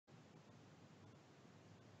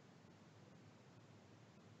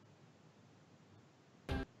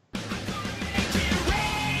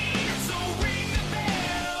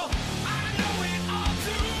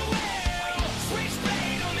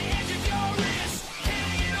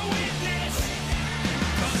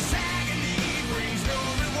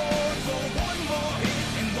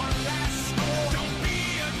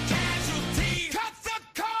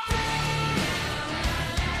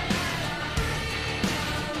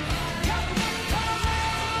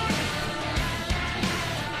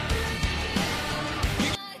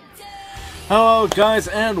Hello guys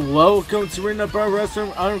and welcome to Arena Bar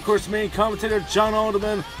Wrestling. I'm of course main commentator John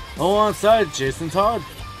Alderman alongside Jason Todd.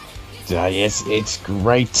 Yes, it's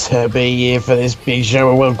great to be here for this big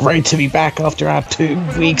show. Well, great to be back after our 2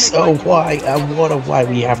 weeks away. And what a way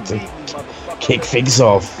we have to kick things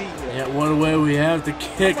off. Yeah, what a way we have to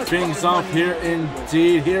kick things off here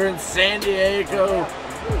indeed, here in San Diego.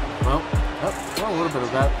 Well, a little bit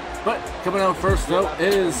of that. But coming out first though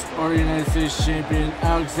is our United States Champion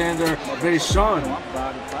Alexander Vachon.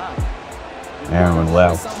 And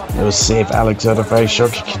well, we'll see if Alexander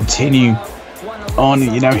Vachon can continue on,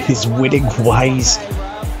 his winning ways.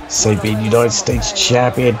 So being United States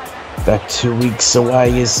Champion, that 2 weeks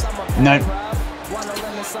away is,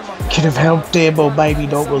 could have helped him or maybe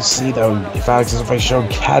not. We'll see though if Alexander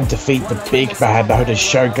Vachon can defeat the big man known as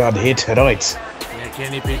Shogun here tonight.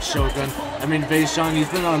 Can he beat Shogun? I mean, Vachon, he's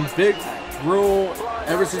been on big roll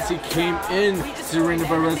ever since he came in to Arena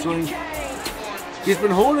Bar Wrestling. He's been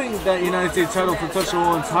holding that United States title for such a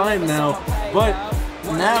long time now, but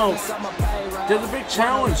now there's a big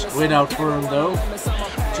challenge laid out for him though.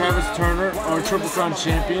 Travis Turner, our Triple Crown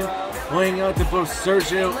champion, laying out to both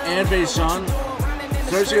Sergio and Vachon.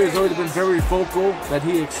 Sergio has already been very vocal that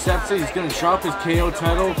he accepts it. He's going to drop his KO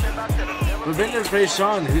title. But then there's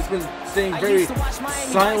Vachon, who's been staying very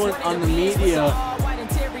silent on the media.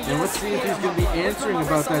 And let's see if he's going to be answering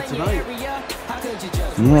about that tonight.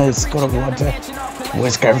 Yeah, it's got to wonder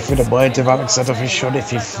what's going through the mind of Alexander Vachon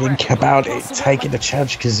if you think about it, taking the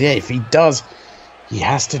challenge. Because, yeah, if he does, he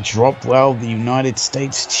has to drop, well, the United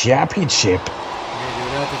States Championship. Yeah, he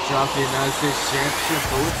would have to drop the United States Championship,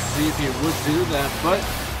 but let's see if he would do that. But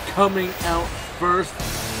coming out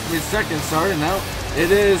second, now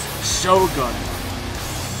it is Shogun.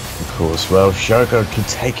 Of course, well, Shogun can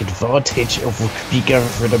take advantage of what could be going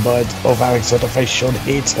through the mind of Alexander Vachon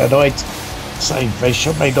here tonight. So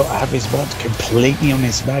Vachon may not have his mind completely on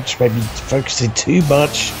this match, maybe focusing too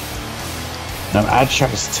much. Now, add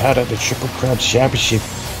Travis Turner the Triple Crown Championship.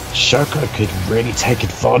 Shogun could really take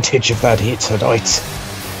advantage of that here tonight.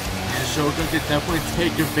 Yeah, Shogun could definitely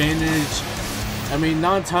take advantage. I mean,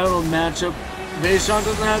 non-title matchup. Vachon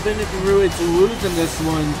doesn't have anything really to lose in this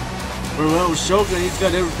one. But well, Shogun, he's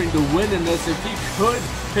got everything to win in this. If he could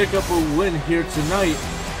pick up a win here tonight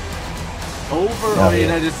over our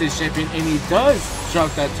United States Champion, and he does drop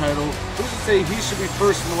that title, who's to say he should be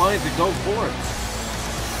first in line to go for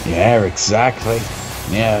it? Yeah, exactly.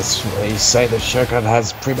 Yeah, that's what you say, that Shogun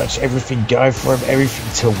has pretty much everything going for him,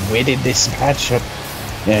 everything to win in this matchup.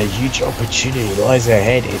 Yeah, a huge opportunity lies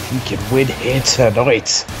ahead if he can win here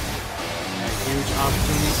tonight. Huge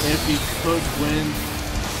opportunity if he could win.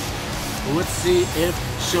 But let's see if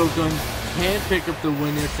Shogun can pick up the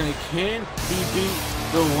win here tonight. Can he beat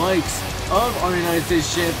the likes of our United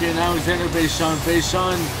States Champion Alexander Vachon?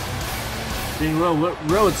 Vachon being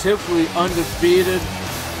relatively undefeated.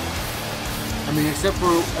 I mean, except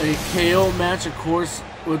for a KO match, of course,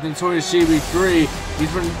 with Notorious GB3,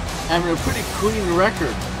 he's been having a pretty clean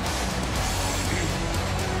record.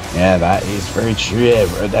 Yeah, that is very true. Yeah,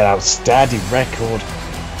 that outstanding record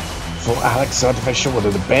for Alexander Vachon, one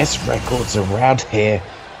of the best records around here.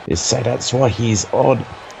 So that's why he's on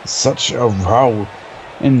such a roll.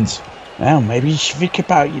 And well, maybe you should think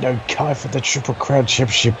about, going for the Triple Crown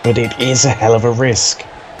Championship, but it is a hell of a risk.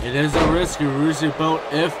 It is a risk. You lose your belt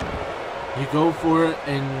if you go for it,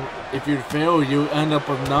 and if you fail, you end up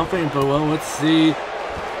with nothing. But well, let's see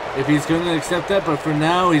if he's going to accept that. But for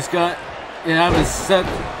now, he's got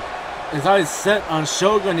his eyes set on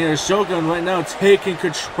Shogun here. Shogun right now taking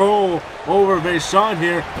control over Vachon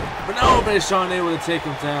here. But no, Vachon able to take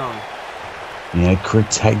him down. Yeah, quick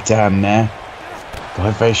takedown there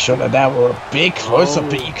by Vachon. And now we're a bit closer,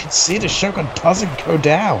 but you can see the Shogun doesn't go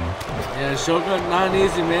down. Yeah, Shogun not an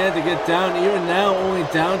easy man to get down. Even now, only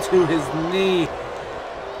down to his knee.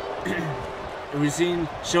 We've seen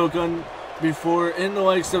Shogun before in the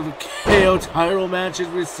likes of KO title matches.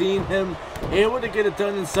 We've seen him able to get it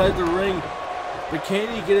done inside the ring, but can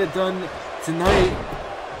he get it done tonight?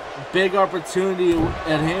 Big opportunity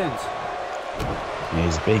at hand.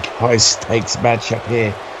 His big high stakes matchup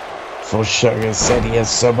here for Shogun. Said he has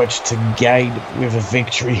so much to gain with a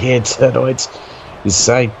victory here tonight. You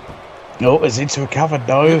say, oh, is into a cover,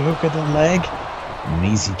 no, hook of the leg, an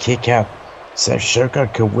easy kick out. So if Shogun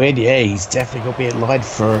can win, yeah, he's definitely going to be in line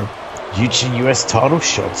for huge US title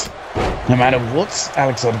shots, no matter what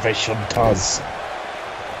Alexander Vachon does.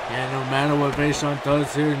 Yeah, no matter what Vachon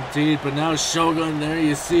does here indeed. But now Shogun there,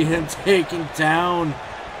 you see him taking down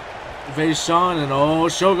Vachon,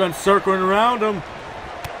 and Shogun circling around him.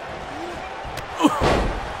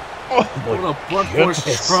 Oh, what a blunt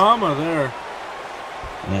force trauma there.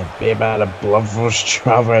 Yeah, bit about a blood rush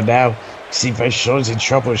trouble now. See, Vaishon's in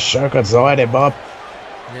trouble. Shogun's eyeing him up.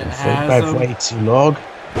 It I think has they've him waited too long.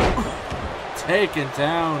 taken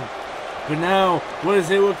down. But now, what is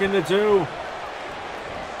he looking to do?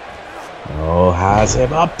 Oh, has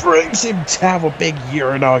him up, brings him down with a big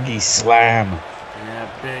Uranagi slam. Yeah,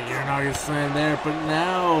 big Uranagi slam there. But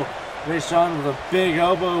now, Vaishon with a big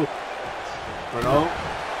elbow. But oh,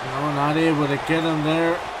 no, not able to get him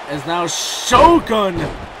there. As now Shogun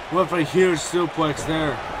with a huge suplex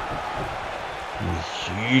there.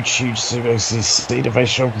 Huge suplex. You see the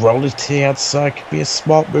Vaishon roll it to the outside. Could be a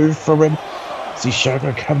smart move from him. See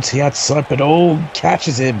Shogun come to the outside, but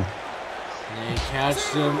catches him. And he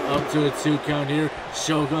catches him up to a 2 count here.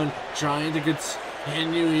 Shogun trying to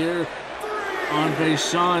continue here on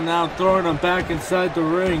Vaishon, now throwing him back inside the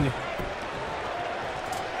ring.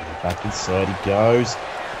 Back inside he goes.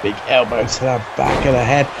 Big elbow to the back of the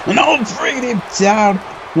head. And bringing him down.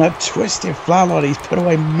 That twisted flatline. He's put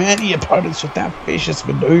away many opponents with that vicious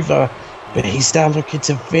maneuver. But he's now looking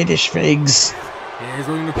to finish things. He's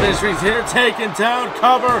looking to finish things here. Taken down.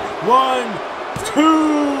 Cover. 1, 2.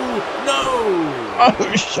 No.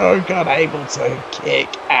 Oh, Shogun able to kick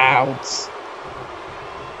out. Is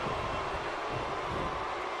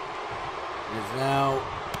now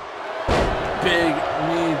big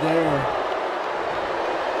knee there.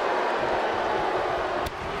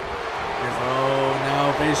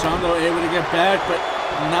 Vaishon though able to get back, but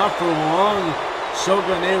not for long.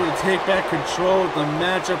 Shogun able to take back control of the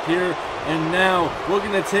matchup here, and now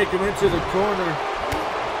looking to take him into the corner.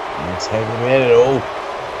 Take him in at all.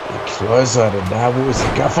 The closer, and now what was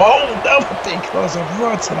the guff? Oh, no, big closer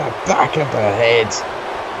right to the back of the head.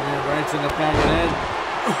 Yeah, right to the back of the head.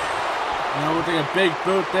 Now we'll take a big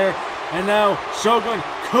boot there, and now Shogun,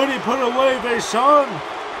 could he put away Vaishon?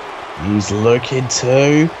 He's looking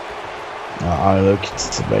to. Looking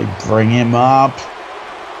to bring him up.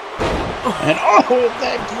 And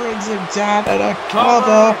that brings him down to the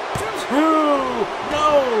cover. 2.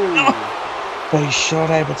 No. Vaishon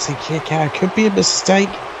able to kick out. Could be a mistake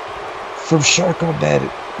from Shogun there.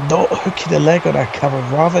 Not hooking the leg on that cover.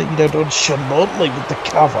 Rather, nonchalantly with the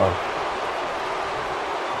cover.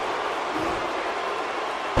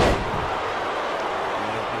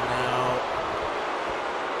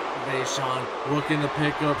 Vaishon looking to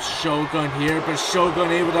pick up Shogun here, but Shogun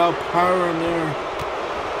able to outpower him there.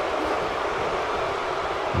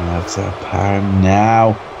 That's outpower him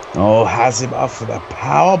now. Oh, has him up for the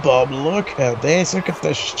power bomb. Look at this. Look at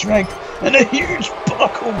the strength and a huge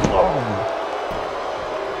buckle bomb.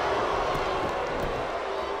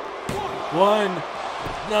 1.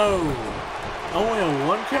 No. Only a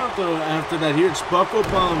 1 count though after that huge buckle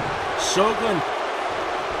bomb. Shogun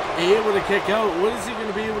able to kick out. What is he going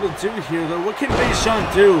to be able to do here though? What can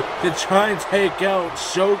Vaishon do to try and take out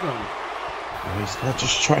Shogun? He's going to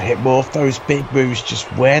just try to hit more of those big moves.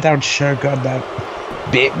 Just wear down Shogun that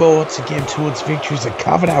bit more to get him towards victories. A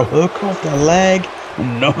cover now, hook off the leg.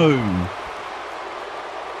 No.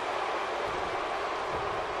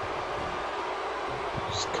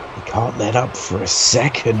 He can't let up for a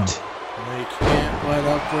second. No, he can't let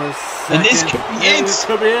up for a second. And this could be it. This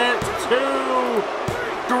could be it. 2,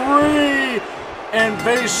 3, and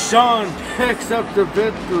Vaishon picks up the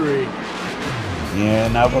victory. Yeah,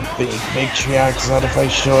 another big victory outside of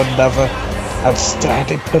Vaishon. Another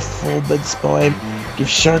outstanding performance by him. Give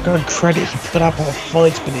Shogun credit, he put up a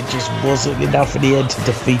fight, but it just wasn't enough in the end to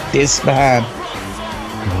defeat this man.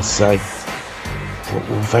 I'll say, what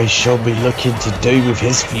will Vaishon be looking to do with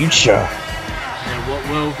his future? And what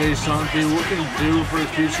will Vaishon be looking to do for his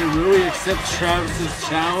future? Really accept Travis's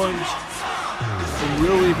challenge? And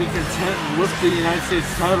really be content with the United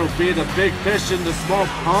States title, being a big fish in the small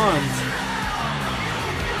pond?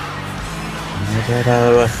 I don't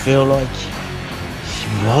know, I feel like he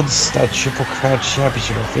wants that Triple Crown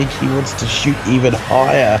Championship. I think he wants to shoot even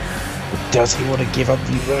higher. But does he want to give up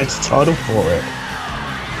the US title for it?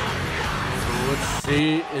 So let's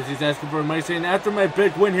see, as he's asking for a mic saying, after my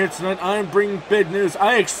big win here tonight, I am bringing big news.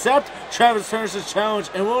 I accept Travis Turner's challenge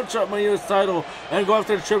and won't drop my US title and go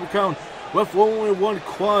after the Triple Crown. With only one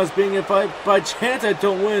clause being if by chance I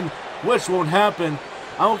don't win, which won't happen,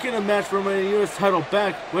 I will get a match for my US title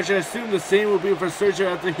back, which I assume the same will be for Sergio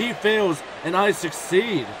after he fails and I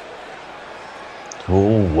succeed.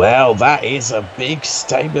 Oh, well, that is a big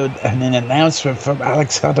statement and an announcement from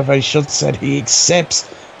Alexander Vaishon said he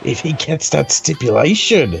accepts if he gets that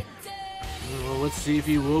stipulation. Well, let's see if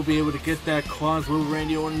he will be able to get that clause. Will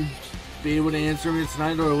Randy Orton be able to answer me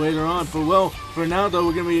tonight or later on? But well, for now though,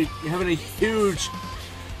 we're going to be having a huge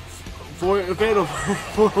fatal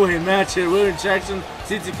four-way match here. William Jackson,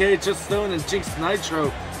 CTK, Just Stone, and Jinx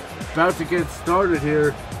Nitro about to get started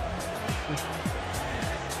here.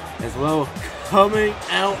 As well, coming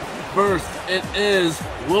out first, it is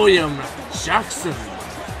William Jackson.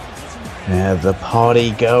 Yeah, the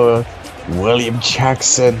party goer, William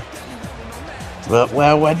Jackson. But,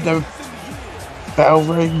 well, when the bell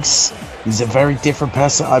rings, he's a very different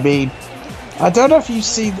person. I mean, I don't know if you've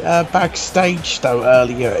seen backstage, though,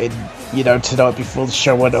 earlier in, tonight before the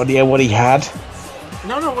show went on here, what he had.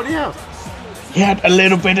 No, what do you have? He had a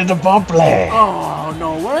little bit of the bubbly. Oh,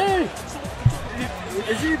 no way.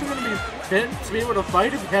 Is he even going to be fit to be able to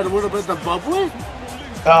fight if he had a little bit of the bubbly?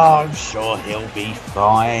 Oh, I'm sure he'll be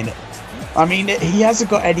fine. I mean, he hasn't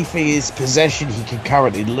got anything in his possession he can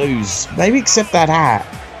currently lose. Maybe except that hat.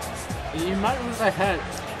 He might lose that hat.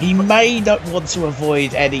 He may not want to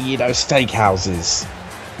avoid any, steakhouses.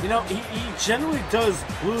 He generally does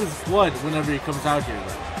lose blood whenever he comes out here,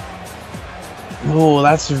 though. Oh,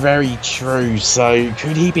 that's very true. So,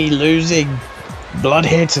 could he be losing blood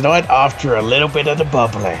here tonight after a little bit of the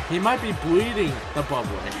bubbly? He might be bleeding the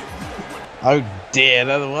bubbly. Oh dear,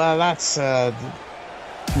 well that's,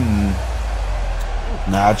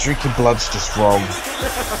 Nah, drinking blood's just wrong.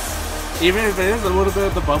 Even if it is a little bit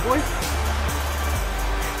of the bubbly?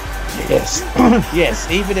 Yes, yes,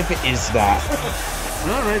 even if it is that.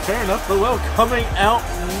 Alright, fair enough. But well, coming out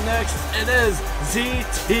next, it is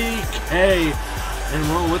ZTK. And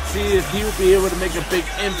well, let's see if he will be able to make a big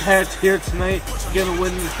impact here tonight. Gonna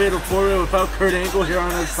win the Fatal 4-Way without Kurt Angle here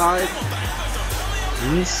on his side.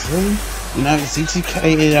 Yes,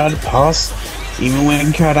 ZTK in the past, even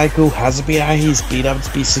when Kurt Angle hasn't been out, he's been able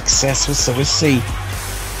to be successful, so we'll see.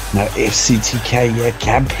 Now, if CTK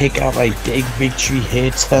can pick up a big victory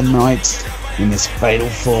here tonight in this Fatal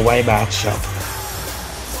 4-Way matchup.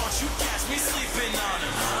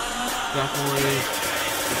 Definitely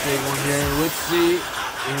a big one here. Let's see.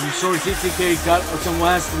 I'm sure CTK got some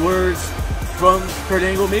last words from Kurt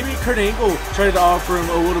Angle. Maybe Kurt Angle tried to offer him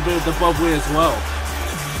a little bit of the bubbly as well.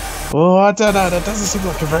 Well, I don't know. That doesn't seem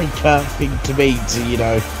like a very Kurt thing to me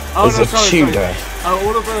to, as a tutor. A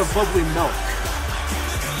little bit of bubbly milk.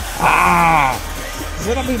 Ah! Does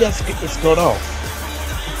that mean it's got off?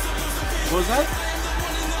 What was that?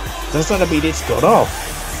 Does that mean it's got off?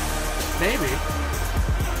 Maybe.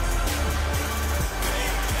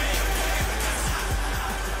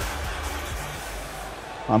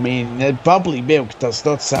 I mean, bubbly milk does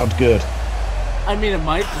not sound good. I mean, it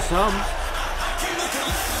might to some.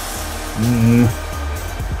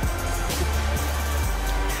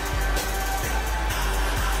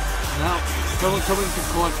 Now, someone coming to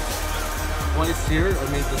collect twice here. I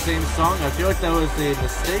mean, the same song. I feel like that was a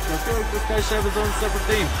mistake. I feel like this guy should have his own separate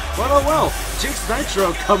theme. But oh well. Jinx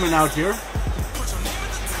Nitro coming out here.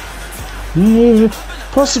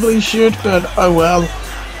 Possibly should, but oh well.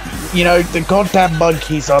 The goddamn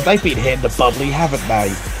monkeys they've been hitting the bubbly, haven't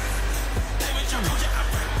they?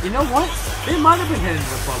 You know what? They might have been hitting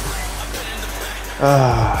the bubbly.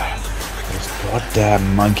 Those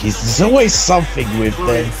goddamn monkeys. There's always something with them.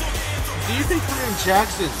 Do you think William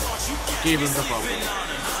Jackson gave him the bubbly?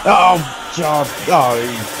 Oh, God, no.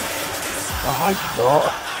 I hope not.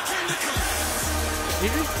 Do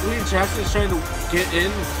you think William Jackson is trying to get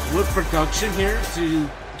in with production here to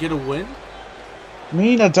get a win? I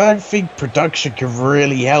mean, I don't think production can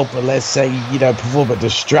really help unless they, perform a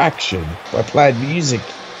distraction by playing music.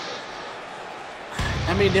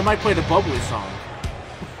 I mean, they might play the bubbly song.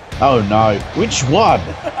 Oh no, which one?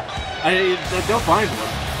 They'll find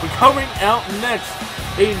one. But coming out next,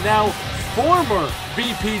 a now former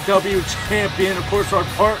VPW champion, of course, our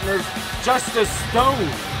partners, Justice Stone.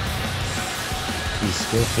 You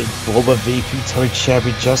still think former VPW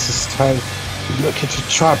champion Justice Stone is looking to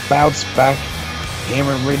try and bounce back? Him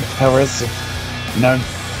and Rin Perez,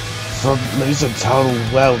 from losing total,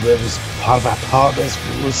 well, there was part of our partners.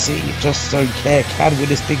 We'll see if Justice Stone can win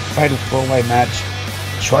this big Fatal 4-Way match.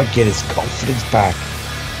 Try and get his confidence back.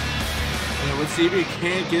 Yeah, let's see if he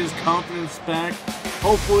can get his confidence back.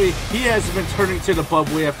 Hopefully, he hasn't been turning to the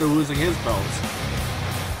bubbly after losing his belts.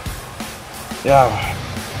 Yeah,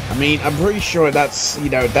 I mean, I'm pretty sure that's,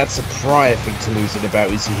 that's a prior thing to losing the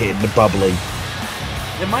belt is he hitting the bubbly.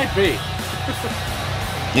 It might be.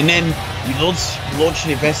 And then you launch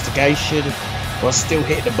an investigation while still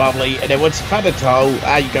hitting the bubbly, and then once you've had a toll,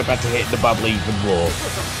 you go back to hitting the bubbly even more.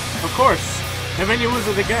 Of course. And then you lose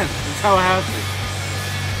it again. That's how it has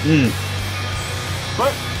to.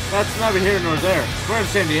 But that's neither here nor there. We're in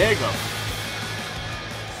San Diego.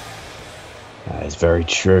 That is very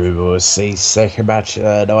true. We'll see second match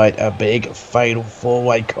tonight, a big Fatal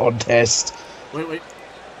 4-Way contest. Wait.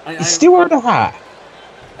 He's still wearing a hat.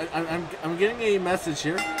 I'm getting a message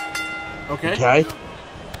here. Okay. Okay.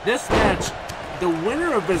 This match, the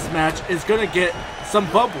winner of this match is gonna get some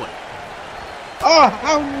bubbly. Oh,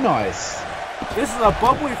 how nice. This is a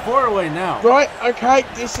bubbly 4-way now. Right, okay,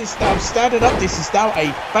 this is now standing up. This is now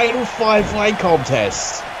a fatal 5-way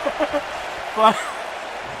contest. But,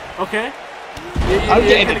 okay. I'm You're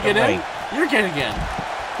getting gonna it get away. in? You're getting in.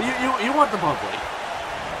 You want the bubbly.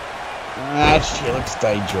 She looks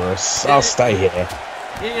dangerous. I'll stay here.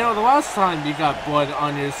 You know, the last time you got blood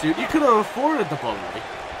on your suit, you could have afforded the bubbly.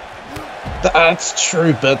 That's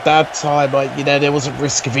true, but that time, there was a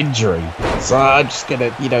risk of injury. So I'm just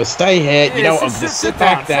gonna, stay here. Yeah, You know what? I'm gonna sit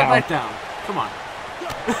back down. Sit back down. Come on.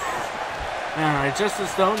 Alright, Justice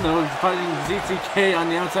Stone, though, is fighting ZTK on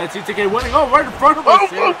the outside. ZTK winning. Oh, right in front of us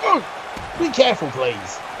here. Be careful,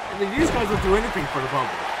 please. I mean, these guys will do anything for the bubbly.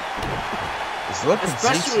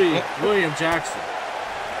 Especially William Jackson.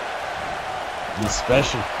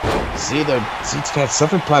 Especially. See, the ZTK had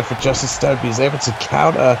something planned for Justice Stone. He's able to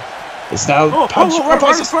counter. It's now punch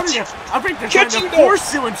right in front of you. I think they're trying to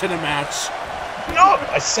force you into the match. No,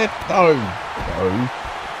 I said no. No.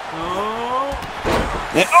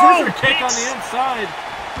 Scissor kick on the inside.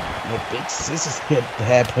 The big scissors hit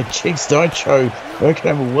there by Jinx Nitro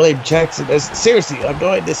working over William Jackson. Seriously, I'm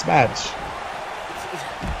not in this match.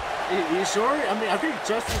 You sure? I mean, I think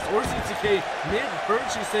Justice or ZTK may have heard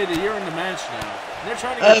you say that you're in the match now. They're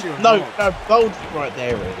trying to get you involved. No, bold right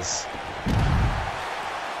there is.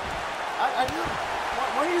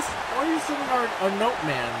 Why are you sending a note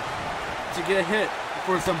man to get hit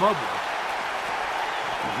for some bubble?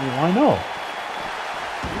 Why not?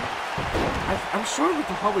 I'm sure we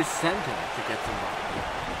can probably send him to get some bubble.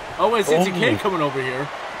 Oh wait, ZTK coming over here.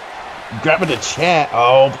 Grabbing a chair.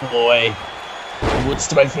 Oh boy. He wants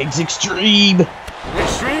to make things extreme.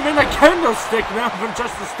 Extreme and a kendo stick now from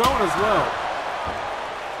Justice Stone as well.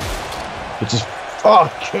 Which is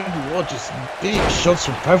good lord, just big shots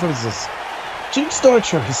from both of us. Jinx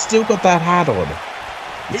Nitro has still got that hat on.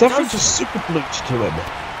 It's definitely just super bleached to him.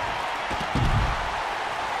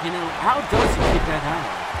 You know, how does he keep that hat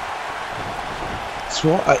on? It's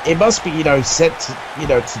what it must be, set to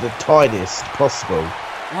to the tightest possible.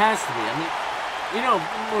 It has to be. I mean,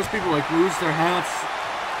 most people lose their hats,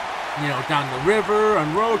 down the river,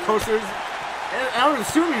 on roller coasters. And I would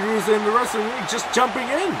assume he lose it in the rest of the league just jumping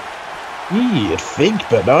in. You'd think,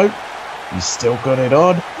 but no. He's still got it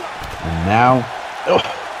on. And now,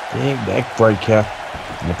 big neck breaker.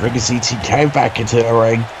 And the bring ZTK back into the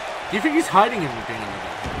ring. Do you think he's hiding anything under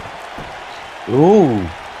that? Ooh.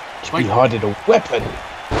 Could be hiding a weapon. Ooh,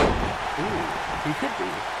 he could be.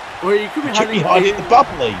 Or he could be hiding the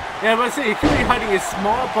bubbly. Yeah, but I say he could be hiding a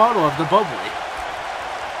small bottle of the bubbly.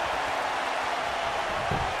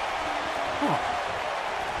 Huh.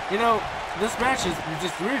 This match is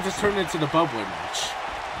just turned into the bubbly match.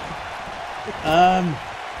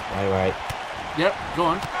 Wait. Yep, go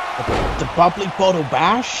on. The bubbly bottle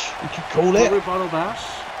bash, you could call it. Bubbly bottle bash?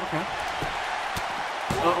 Okay.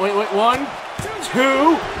 Wait, 1, 2,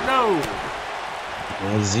 no!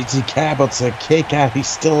 ZTK about to kick out. He's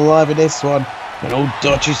still alive in this one. And old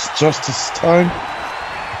dodges Justice Stone.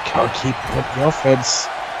 Can't keep up the offense.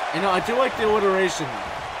 I do like the alliteration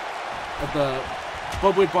of the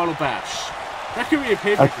bubbly bottle bash. That could be a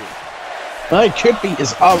pay-per-view. It could be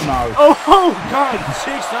as oh no. Oh God!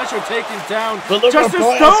 Jinx Nitro taking down Justice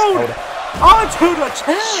Stone onto the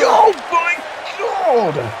chair. Oh my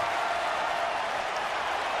God!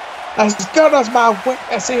 As good as my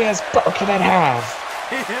witness, he is broken in half.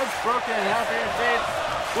 He is broken in half indeed.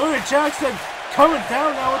 William Jackson coming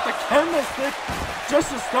down now with the kendo stick.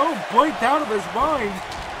 Justice Stone blinked out of his mind.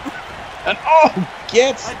 And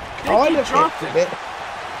gets kind of dropped it.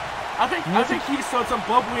 I think he saw some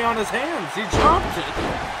bubbly on his hands. He dropped it.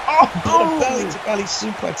 A belly-to-belly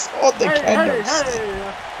suplex on the kendo stick.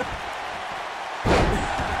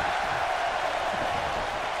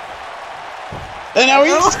 And now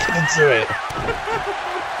he's gonna do it.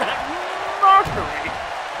 That mockery.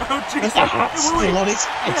 Oh jeez. The hat's still on his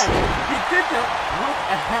head. Yeah, he did that with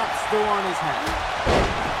a hat still on his head.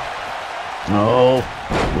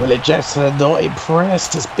 Willie Jackson not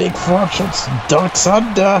impressed. His big front shots ducks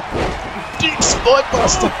under. Big spine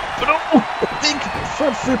buster. But big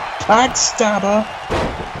front foot backstabber.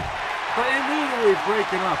 But immediately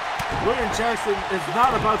breaking up. William Jackson is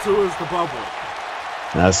not about to lose the bubble.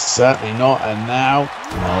 That's certainly not. And now,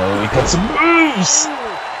 he got some moves.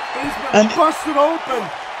 He's been busted open.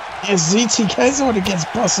 Yeah, ZTK's the one who gets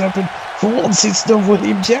busted open. For once, it's not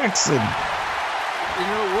William Jackson.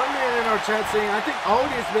 One man in our chat saying, I think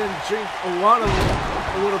Odie's been drinking a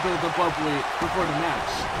little bit of the bubbly before the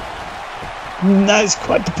match. That's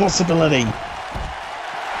quite the possibility.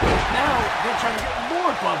 Now they're trying to get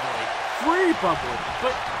more bubbly, free bubbly.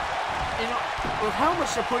 But you know, with how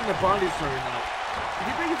much they're putting the body starting out, do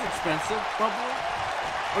you think it's expensive bubbly,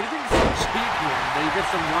 or do you think it's a cheap one that you get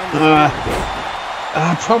some wine?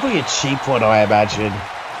 Probably a cheap one, I imagine.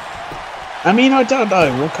 I mean, I don't know.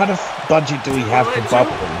 What kind of budget do we have for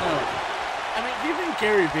bubbly? No. I mean, do you think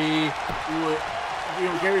Gary V would,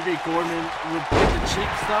 Gary V Gordon would get the cheap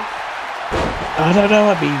stuff? I don't know.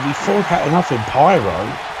 I mean, we fork out enough in pyro. I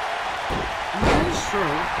mean, that is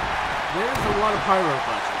true. There is a lot of pyro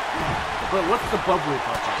budget. But what's the bubbly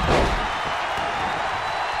budget?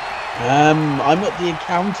 I'm not the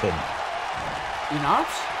accountant. You're not?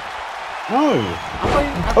 No.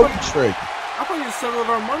 Poetry. I thought you settled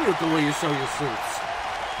our money with the way you sell your suits.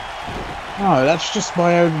 No, that's just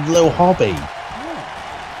my own little hobby. Yeah.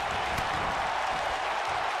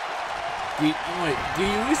 Do you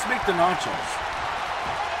at least make the nachos?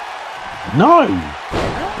 No.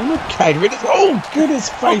 I'm not catering. Oh, goodness,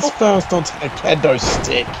 face first onto the kendo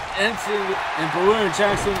stick. Ensign and Balloon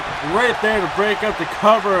Jackson right there to break up the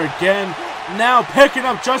cover again. Now picking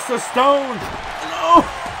up just a stone. Oh,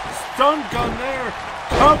 stun gun there.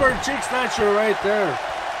 Cover Cheek Snatcher right there.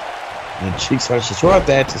 And Cheek Snatcher's right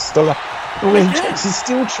there to still. Balloon Jackson's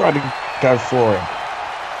still trying to go for him.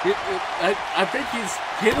 I think he's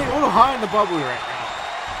getting a little high in the bubbly right now.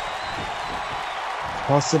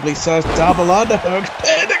 Possibly so. Double underhook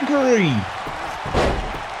pedigree.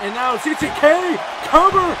 And now CTK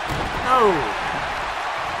cover. No.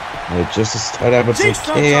 Just a start able to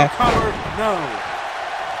care. Cover. No.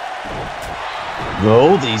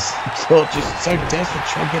 No, these are just so desperate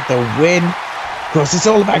trying to get the win. Of course, it's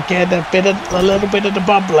all about getting a little bit of the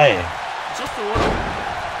bubbly. Just a little.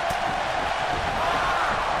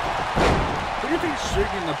 What do you think is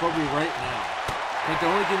drinking the bubbly right now? Like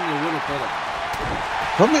they're only getting a little bit of it.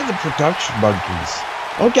 Probably the production monkeys.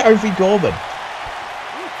 Or Gary Gorman.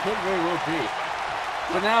 It could very well be.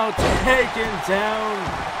 But now taken down.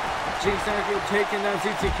 Cheek Snatcher taking down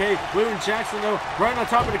CTK. William Jackson though, right on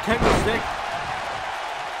top of the kendo stick.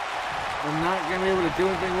 We're not going to be able to do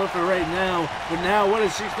anything with it right now. But now, what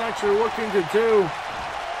is Cheek Snatcher looking to do?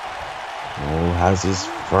 Oh, has his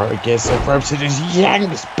throat against the ropes and just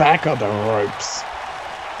yanks back on the ropes.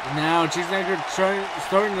 Now, Cheek Snatcher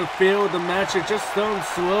starting to feel the match. It's just Stone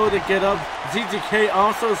slow to get up. ZTK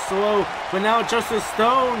also slow. But now, just a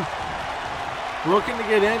Stone looking to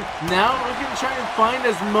get in. Now, looking to try and find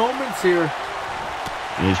his moments here.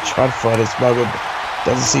 He's trying to find his moment.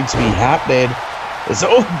 Doesn't seem to be happening. It's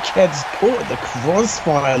all gets caught in the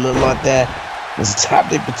crossfire a little like that. It's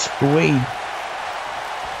happening between.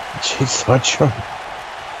 Cheek Snatcher.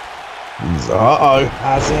 Uh-oh,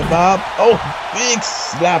 has him up. Oh, big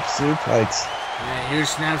snap suplex. Yeah, here's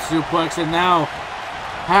snap suplex, and now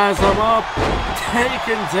has him up,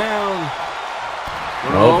 taken down.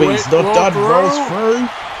 Oh, but he's not done. Rolls through.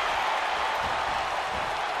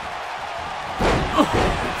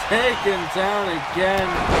 Taken down again.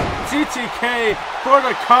 TTK for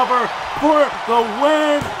the cover, for the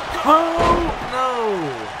win. Oh, no.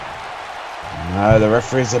 No, the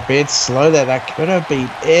referee's a bit slow there. That could have been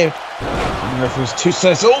it. And the referee's too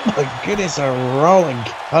slow. Oh my goodness, a rolling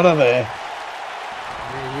cutter there. A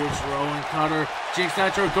huge rolling cutter. Cheek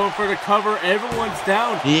Snatcher going for the cover. Everyone's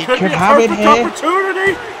down. He could be a have it perfect here.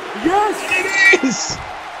 opportunity. Yes, it is.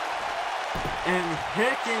 And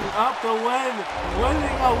picking up the win,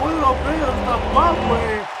 winning a little bit of the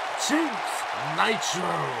bubbly. Cheek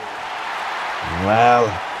Snatcher. Well,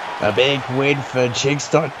 a big win for Cheek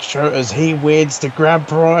Snatcher as he wins the grand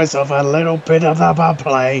prize of a little bit of the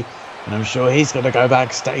bubbly. And I'm sure he's going to go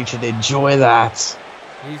backstage and enjoy that.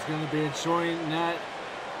 He's going to be enjoying that.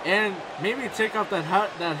 And maybe take off that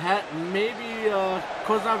hat, maybe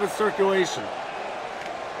close off his circulation.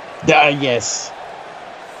 Yes.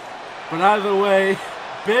 But either way,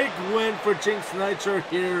 big win for Cheek Snatcher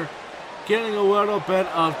here, getting a little bit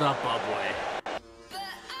of the bubbly.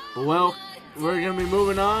 Well, we're going to be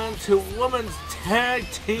moving on to women's tag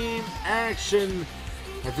team action.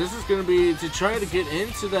 And this is going to be to try to get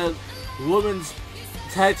into that women's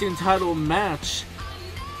tag team title match.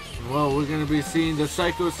 Well, we're going to be seeing the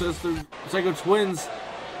Psycho Twins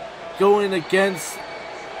going against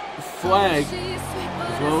Flag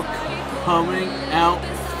as well, coming out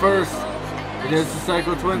first. It is the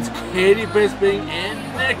Psycho Twins, Katie Bisping and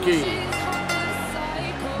Nikki.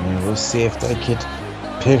 Yeah, we'll see if they could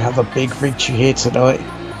pick up a big victory here tonight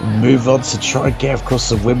and move on to try and get, of course,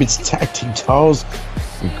 the women's tag team titles.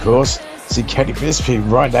 Of course, see Katie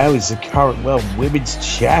Bisping right now is the current women's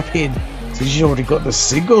champion. So she's already got the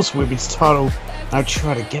singles women's title. I'll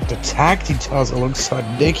try to get the tag team titles alongside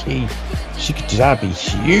Nikki. She could do that, be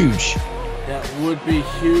huge. That would be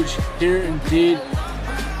huge here indeed.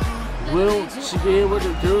 Will she be able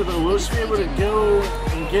to do it? Will she be able to go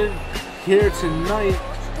and get it here tonight?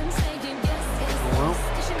 Well,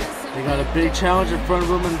 they got a big challenge in front of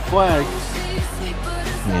them in Flag.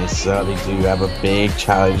 Yes, certainly do have a big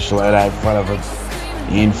challenge laid out in front of them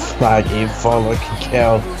in Flag, in Follow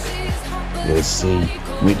Kill. Let's see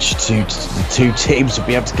which the two teams will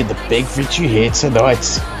be able to get the big victory here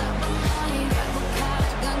tonight.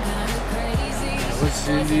 Let's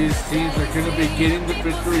see, these teams are going to be getting the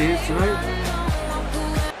victory here tonight.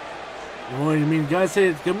 Well, I mean, guys, say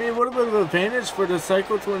it's going to be a little bit of an advantage for the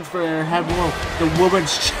Psycho Twins for having the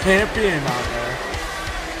women's champion on there.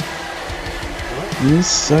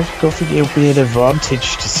 Yes, I think it'll be an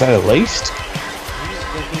advantage to say the least.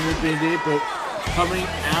 Definitely would be indeed, but coming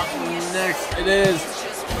out next, it is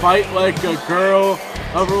Fight Like a Girl,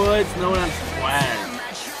 otherwise known as Flag.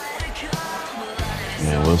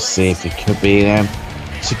 Yeah, we'll see if it could be them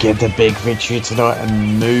to get the big victory tonight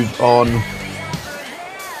and move on,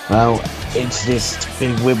 well, into this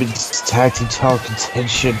big women's tag team title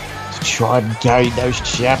contention to try and gain those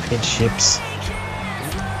championships.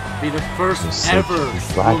 Be the first ever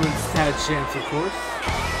women's tag champs, of course.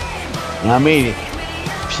 I mean, it'd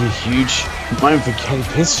be a huge moment for Katie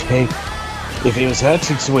Piston if it was her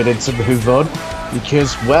to win and to move on,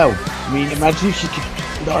 because, well, I mean, imagine if she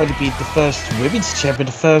could not only be the first women's champion,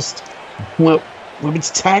 the first, well,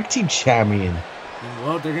 women's tag team champion.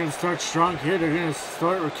 Well, they're going to start strong here. They're going to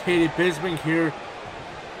start with Katie Bisbing here.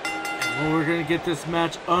 Well, we're going to get this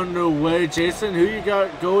match underway. Jason, who you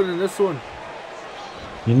got going in this one?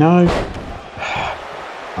 You know,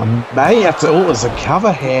 I may have to, as a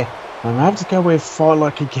cover here, I may have to go with Fight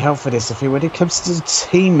Like a Girl for this. I think when it comes to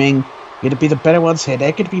teaming, going to be the better ones here.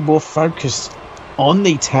 They're going to be more focused on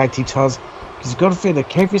the tag team titles, because you've got to feel that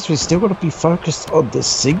Katie Bisbing is still going to be focused on the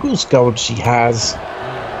singles gold she has.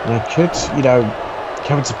 And it could, you know,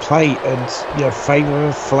 come into play and, you know, favour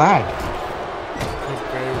a Flag. That's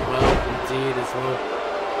very well indeed as well.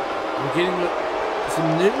 We're getting some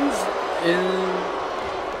news in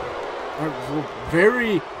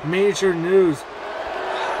very major news.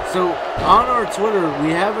 So on our Twitter,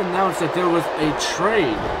 we have announced that there was a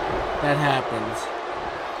trade that happened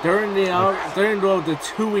during the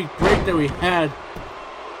 2-week break that we had.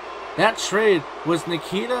 That trade was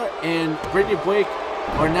Nikita and Brittany Blake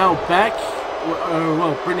are now back.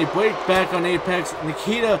 Well, Brittany Blake back on Apex.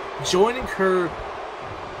 Nikita joining her,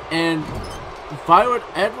 and Violet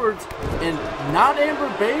Edwards and not Amber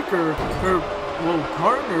Baker, her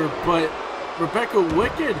partner, but Rebecca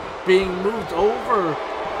Wicked being moved over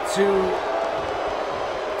to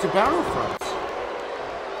Battlefront.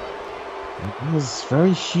 It was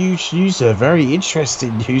very huge news, very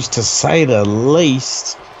interesting news to say the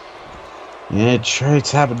least. Yeah,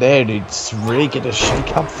 trades happen there, and it's really going to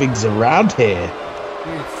shake up things around here.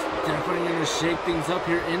 It's definitely going to shake things up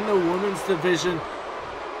here in the women's division.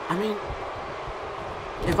 I mean,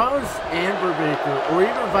 if I was Amber Baker, or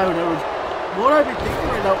even Violet Edwards, what I'd be thinking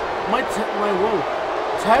right now, my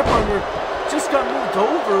tag partner just got moved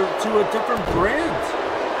over to a different brand.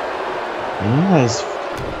 Yeah, it's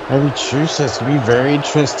very true, so it's going to be very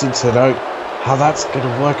interesting to know how that's going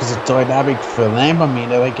to work as a dynamic for them. I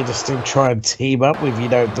mean, are they going to still try and team up with, you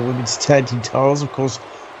know, the women's tag team titles, of course,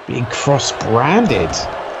 being cross-branded?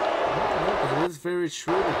 It is very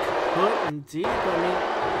true. They could indeed.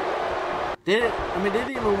 They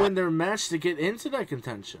didn't even win their match to get into that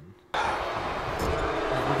contention.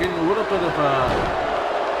 We're getting a little bit of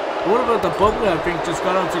the bubbly, I think, just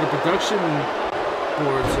got onto the production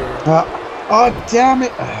boards here. Oh, damn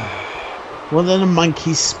it. Well, then the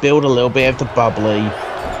monkey spilled a little bit of the bubbly. What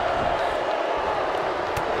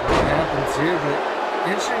happens here, but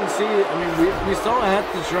interesting to see. I mean, we saw at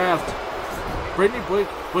the draft, Brittany Blake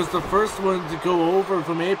was the first one to go over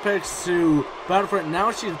from Apex to Battlefront.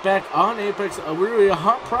 Now she's back on Apex, a really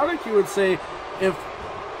hot product, you would say, if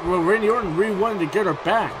Randy Orton really wanted to get her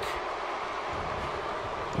back.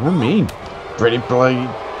 I mean, Brittany Blake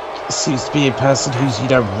seems to be a person who's, you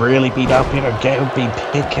know, really been up, you know, be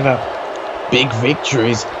picking up big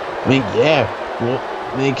victories. I mean, yeah, well,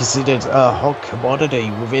 they're considered a hot commodity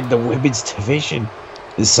within the women's division.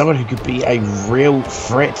 There's someone who could be a real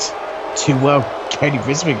threat to, well, Katie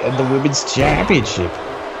Bisbing and the women's championship.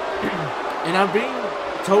 And I'm being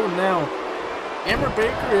told now, Amber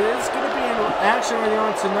Baker is going to be in action right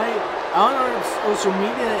on tonight. On our social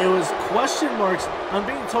media, it was question marks. I'm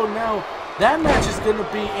being told now that match is going to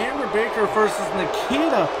be Amber Baker versus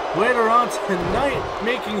Nikita later on tonight,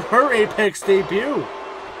 making her Apex debut.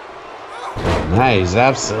 That is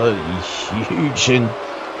absolutely huge. And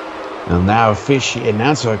now officially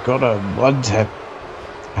announced, I got to wonder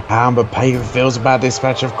how Payton feels about this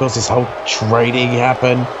match. Of course, this whole trading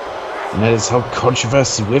happened, and then this whole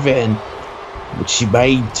controversy with it, and what she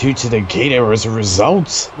made due to the Nikita as a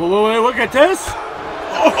result. Wait, look at this!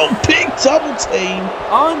 Oh, big double team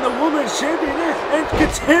on the women's championess and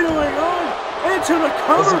continuing on into the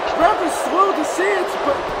cover. Rather slow to see it,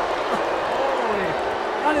 but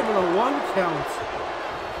not even a 1 count.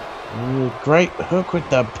 Great hook with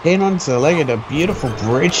the pin onto the leg and a beautiful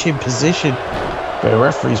bridge in position. But the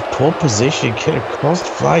referee's poor position could have caused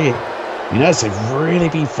flagging. You notice they've really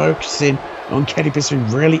been focusing on Katie Bisping,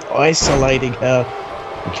 really isolating her.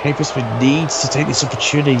 And Katie Bisping needs to take this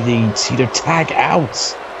opportunity to tag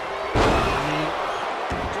out.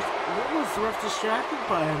 What was the ref distracted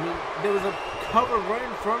by? I mean, there was a cover right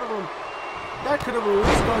in front of him. That could have at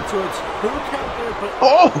least gone to a 2 count there, but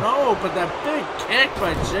no, but that big kick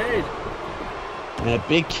by Jade. And a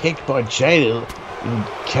big kick by Jade. And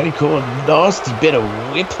Katie caught a nasty bit of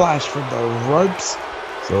whiplash from the ropes.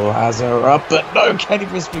 So has her up, but no, Katie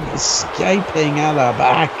Bisping escaping out of her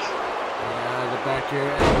back. Yeah, the back here,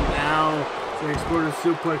 and now the exploded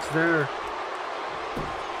suplex there.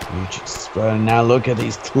 And now look at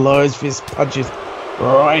these closed fist punches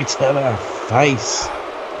right to the face.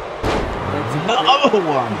 Another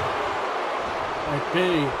one. A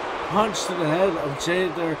big punch to the head of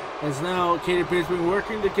Jade there, as now Katie Bisping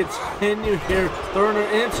working to continue here, throwing her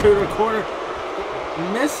into the corner,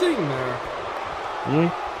 missing there.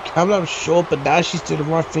 Yeah, coming up short, but now she's doing the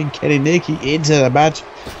right thing, getting Nikki into the match,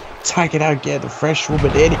 taking out, getting the fresh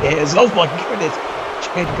woman in here. Oh my goodness,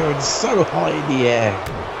 Jade going so high in the air.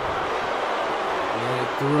 Yeah,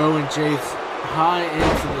 throwing Jade high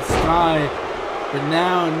into the sky, but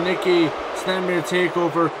now Nikki Snapmare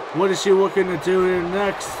takeover. What is she looking to do here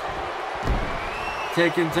next?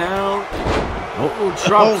 Taken down.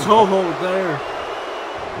 Drop toe hold there.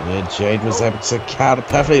 Yeah, Jade was able to counter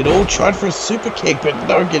perfectly. It all tried for a super kick, but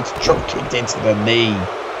no, gets drop kicked into the knee.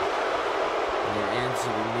 Yeah, into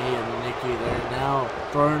the knee of Nikki there now.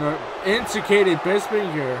 Throwing her into Katie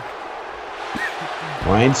Bisping here.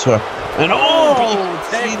 Right into her. And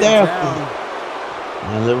see there. Down. A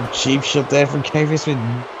little cheap shot there from Katie Bisping,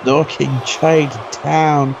 knocking Jade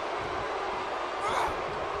down.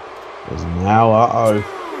 Because now,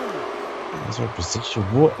 that's her position.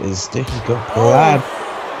 What is Nikki got planned?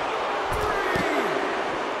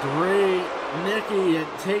 Nikki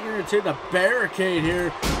taking her to the barricade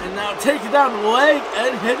here, and now taking down the leg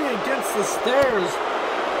and hitting against the stairs.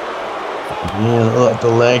 Yeah, look at the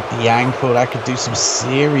leg, the ankle, that could do some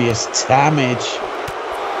serious damage.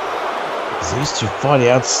 These two fighting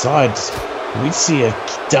outside. We'd see a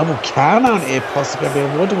double count out here possibly. I mean,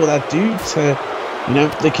 I wonder what that do to,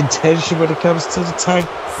 the contention when it comes to the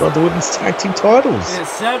the women's tag team titles. Yeah,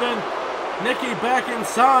 7. Nikki back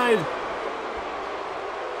inside.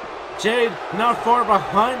 Jade not far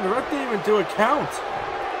behind. The ref didn't even do a count.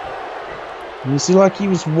 You see, like he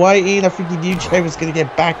was waiting. I think he knew Jade was going to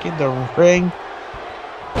get back in the ring.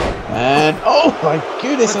 And oh my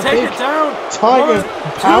goodness, a big Tiger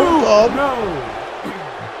power bomb. No.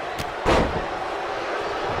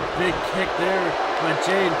 Big kick there by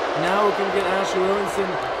Jade. Now we can get Ashley Williamson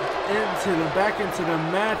back into the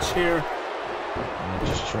match here.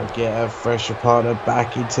 Just trying to get her fresher partner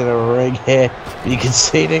back into the ring here. You can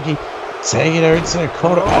see Nikki taking her into the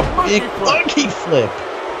corner. A big monkey flip.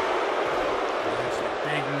 That's a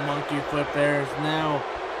big monkey flip there. Now,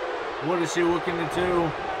 what is she looking to do?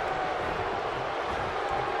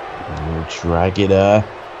 Dragging her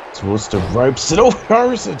towards the ropes. And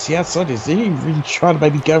Harrison to the outside. Is he really trying to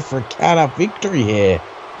maybe go for a count out victory here?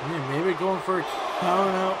 Yeah, maybe going for a count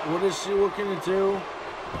out. What is she looking to do?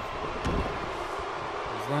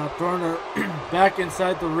 He's now throwing her back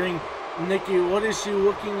inside the ring. Nikki, what is she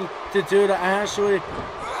looking to do to Ashley?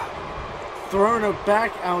 Throwing her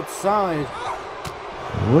back outside.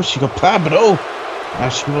 Oh, she got planned, but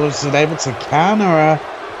Ashley wasn't able to counter her.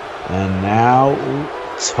 And now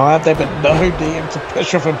time there, but no DM to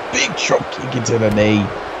pressure off a big drop kick into the knee. Into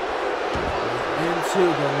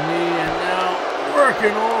the knee, and now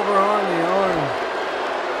working over on the arm.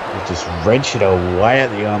 Just wrench it away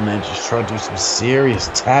at the arm there, just trying to do some serious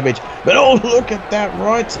damage. But look at that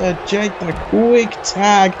right to Jade, the quick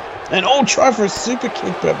tag. And try for a super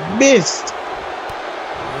kick, but missed.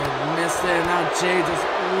 And missed there, now Jade just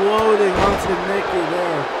loading onto Nikki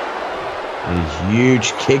there. And huge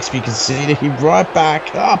kicks, but you can see that he right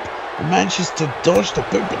back up. And manages to dodge the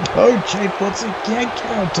boot, but no, Jade once again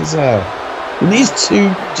counters her. And these two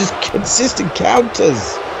just consistent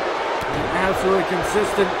counters. Absolutely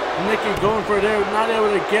consistent Nikki going for it there, not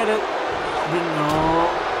able to get it. But no.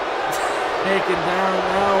 Taken down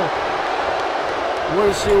now. What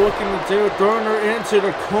is she looking to do? Throwing her into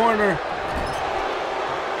the corner.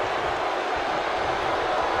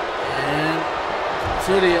 And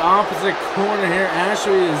to the opposite corner here.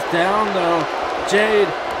 Ashley is down though. Jade,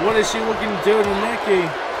 what is she looking to do to Nikki?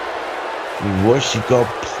 What she got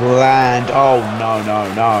planned? Oh, no. No.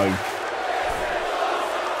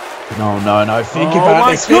 Think about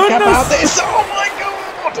this. Think about this. Oh, my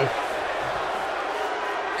God.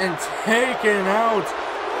 And taken out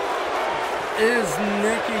is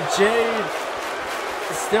Nikki. Jade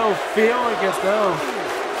still feeling it though.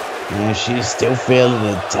 Yeah, she's still feeling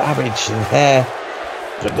the damage there.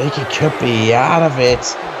 But Nikki could be out of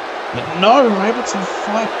it. But no, we're able to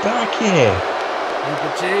fight back here.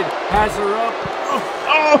 But Jade has her up.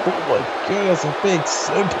 Oh my goodness, a big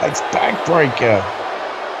suplex backbreaker.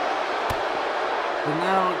 But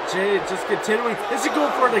now Jade just continuing. Is she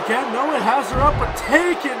going for it again? No, it has her up, but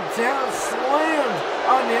taken down, slammed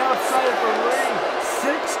on the outside of the ring.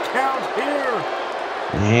 6 count here.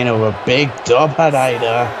 You know, a big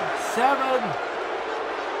dominator. 7.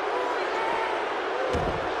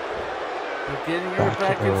 They're getting her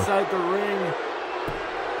back inside the ring.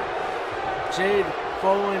 Jade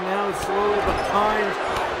following now slowly behind. I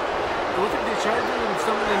don't think they tried doing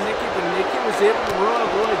something to Nikki, but Nikki was able to roll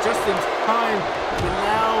out the way just in time. But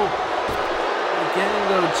now, again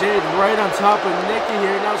though, Jade right on top of Nikki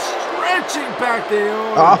here. Now stretching back the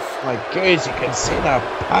arms. Oh my goodness, you can see the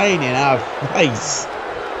pain in her face.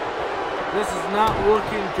 This is not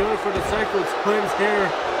looking good for the Cycle Twins here.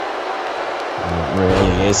 It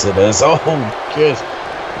really is, it is. Oh, good.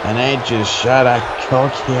 And they just showed a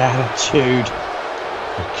cocky attitude.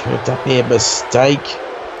 Could that be a mistake?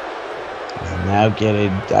 And now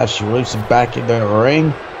getting Ashley Wilson back in the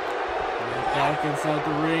ring. Back inside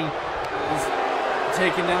the ring. Is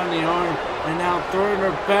taking down the arm. And now throwing her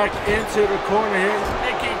back into the corner here.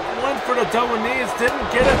 Nikki went for the double knees. Didn't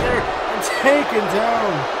get it there. And taken down.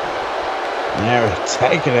 They're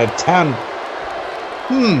taking it down.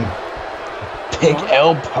 Big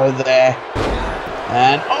elbow there.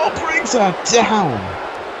 And brings her down.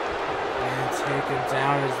 And taken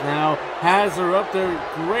down is now has her up there.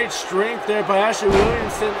 Great strength there by Ashley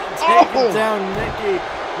Williamson. Taking down Nikki.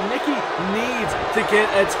 Nikki needs to get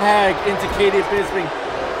a tag into Katie Bisping.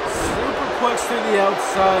 Superplex to the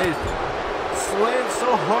outside. Slammed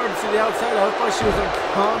so hard to the outside. I thought she was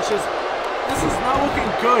unconscious. This is not looking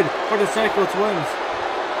good for the Cycle Twins.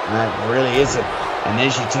 That really isn't. And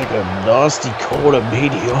then she took a nasty quarter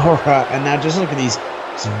Meteora. And now just look at these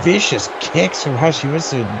vicious kicks from how she was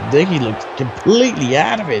to Nikki. Looked completely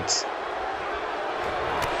out of it.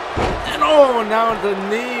 And now the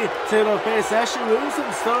knee to the face. Ashley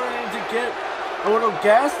Wilson starting to get a little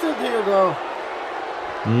gassed in here though.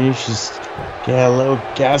 Yeah, she's get a little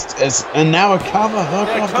gassed. And now a cover hook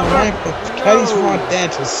off the leg. But Katie's right there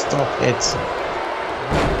to stop it.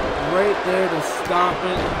 Right there to stop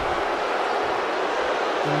it.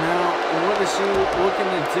 And now, what is she looking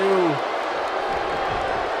to do?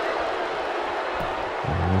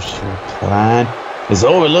 What's your plan? It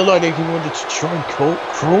looked like they wanted to try and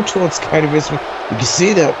crawl towards Katie Bisping. You can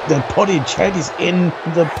see the body of Katie's in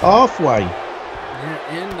the pathway.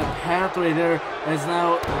 Yeah, in the pathway there is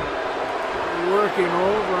now working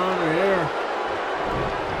over on her hair.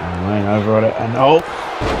 Right over on it. And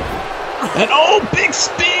big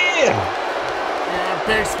spear! Yeah,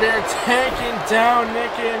 big spear taking down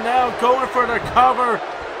Nikki and now going for the cover.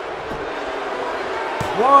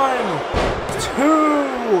 1,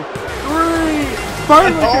 2, 3.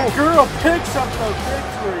 Finally, the girl picks up the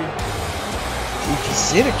victory. You can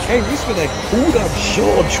see the Katie with a pulled up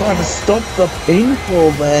short trying to stop the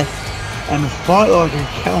pinfall there and fight like a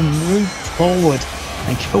cow move forward.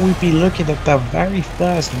 And can we be looking at the very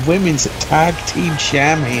first women's tag team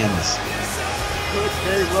champions? Good,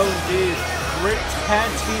 very well indeed. Great tag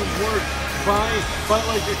team work by Fight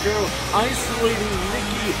Like a Girl, isolating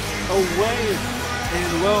Nikki away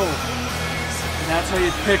and low. And that's how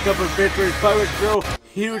you pick up a victory. Fight Like a Girl,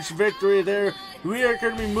 huge victory there. We are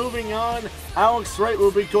going to be moving on. Alex Wright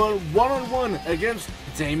will be going one-on-one against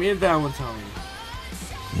Damian Valentine.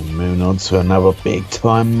 And moving on to another big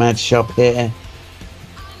time matchup here.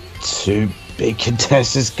 2 big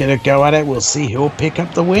contestants gonna go at it. We'll see who will pick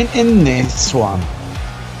up the win in this one.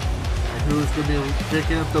 Who's gonna be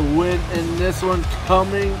picking up the win in this one?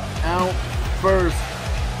 Coming out first,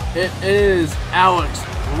 it is Alex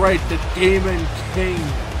Wright, the Demon King.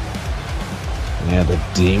 Yeah, the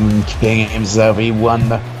Demon King himself. He won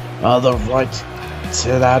the right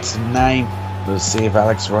to that name. We'll see if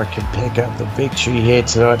Alex Wright can pick up the victory here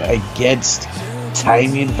tonight against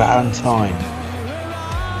Damian Valentine.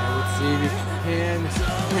 Let's see if he can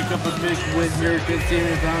pick up a big win here against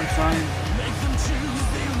Damian Valentine.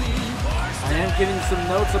 I am getting some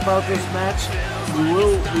notes about this match. We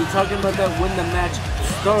will be talking about that when the match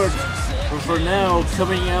starts. But for now,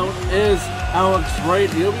 coming out is Alex Wright.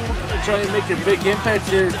 He'll be trying to make a big impact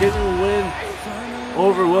here, getting a win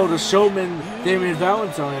over, well, the showman, Damian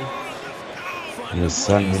Valentine. He's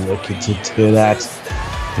certainly looking to do that.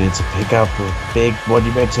 And to pick up a big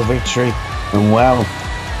monumental victory. And well,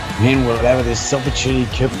 in whatever this opportunity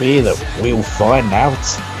could be, that we'll find out.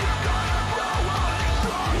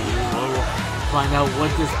 We'll find out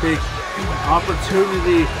what this big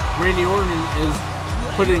opportunity Randy Orton is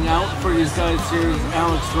putting out for these guys here. Is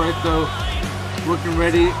Alex Wright, though, looking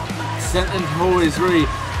ready, set and always ready,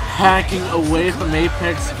 hacking away from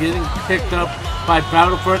Apex, getting picked up by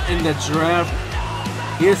Battlefront in the draft.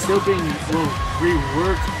 He is still being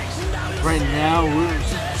reworked right now. We'll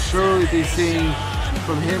surely be seeing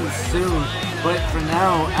from him soon. But for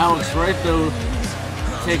now, Alex Wright, though,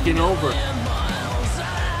 taking over.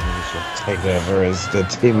 Take over as the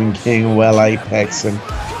Demon King, well, Apex, and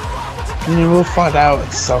we'll find out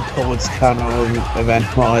at some point kind of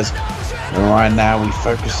event-wise. Right now, we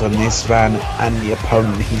focus on this man and the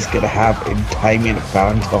opponent he's going to have in Damian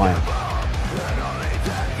Valentine.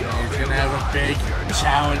 He's going to have a big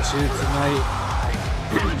challenge here tonight.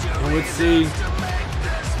 And let's see.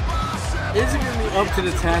 Is he going to be up to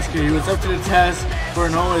the task here? He was up to the task for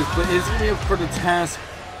an always, but is he going to be up for the task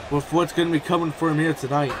with what's going to be coming for him here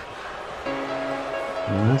tonight?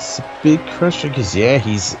 That's a big question, because yeah,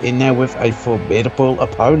 he's in there with a formidable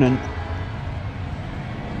opponent.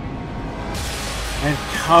 And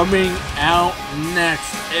coming out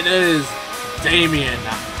next, it is Damian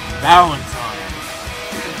Valentine.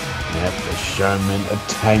 Yep, the showman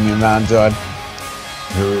of Damian Valentine,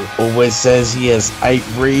 who always says he has 8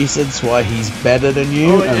 reasons why he's better than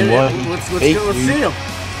you why he let's see him.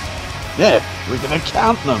 Yeah, we're gonna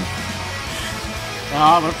count them.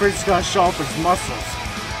 I'm afraid he's gonna show off his muscles.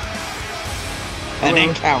 And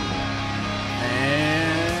then count them.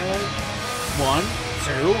 And 1,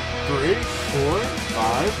 2, 3, 4,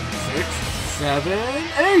 5, 6, 7,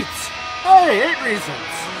 8. Hey, 8 reasons.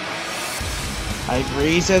 8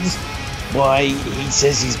 reasons why he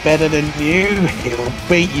says he's better than you. He'll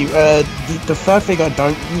beat you. The first thing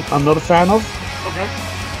I'm not a fan of. Okay.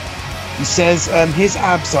 He says his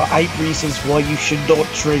abs are 8 reasons why you should not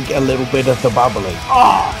drink a little bit of the bubbly.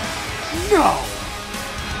 Oh, no.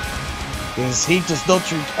 Because he does not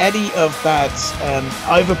drink any of that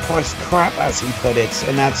overpriced crap, as he put it,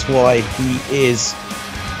 and that's why he is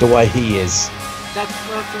the way he is. That's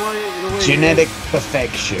the way genetic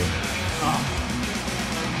perfection. Oh.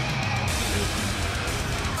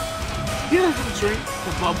 He doesn't drink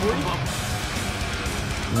the bubbly.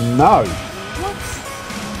 No. What?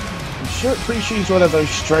 I'm pretty sure he's one of those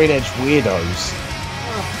straight edge weirdos.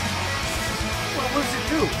 What does he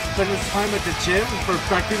do? Spend his time at the gym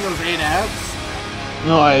perfecting those 8 abs?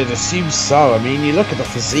 No, I'd assume so. I mean, you look at the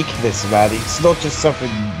physique of this man, it's not just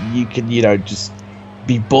something you can, just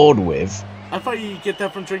be bored with. I thought you get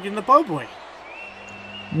that from drinking the bubbly.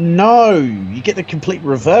 No, you get the complete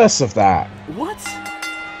reverse of that. What?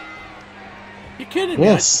 You kidding me?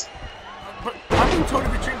 Yes. But I've been told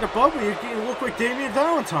if you drink the bubbly, you can look like Damian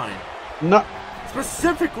Valentine. No.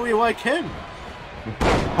 Specifically like him.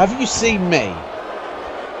 Have you seen me?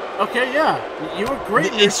 Okay, yeah. You were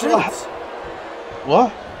great in your suits.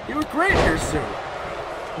 What? You were great in your suit.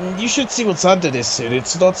 You should see what's under this suit.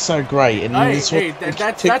 It's not so great. And hey,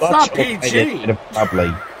 that's not PG.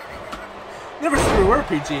 Bubbly. Never said we were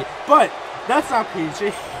PG, but that's not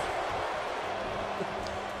PG.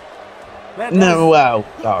 No.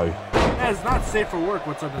 That is not safe for work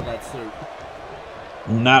what's under that suit.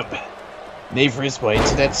 Nope. Neither is my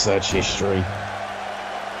internet search history.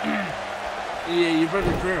 Yeah, you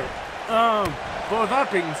better clear it. But with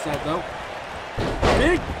that being said, though,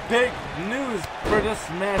 big news for this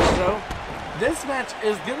match, though. This match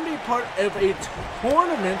is going to be part of a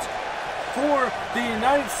tournament for the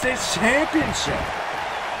United States Championship.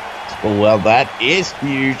 Well, that is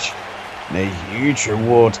huge. A huge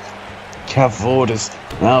reward. Cavorders,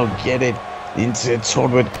 I'll get it into a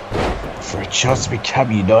tournament for a chance to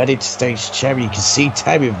become United States Champion. You can see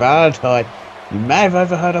Damian Valentine. You may have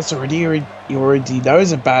overheard us already. He already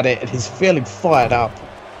knows about it and he's feeling fired up.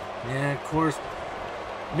 Yeah, of course.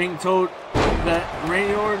 Being told that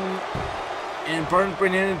Randy Orton and Barton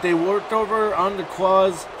Brennan, they worked over on the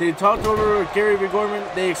clause. They talked over with Gary V. Gorman.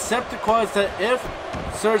 They accept the clause that if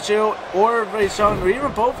Sergio or Vaishon, or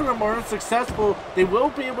even both of them are unsuccessful, they will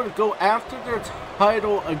be able to go after their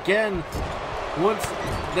title again once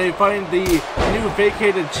they find the new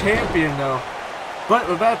vacated champion, though. But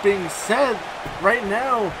with that being said, right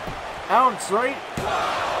now, Alex Wright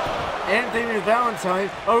and Damian Valentine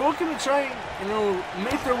are looking to try and,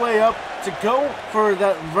 make their way up to go for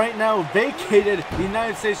that right now vacated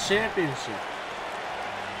United States Championship.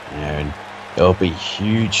 And it'll be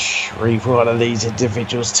huge for either one of these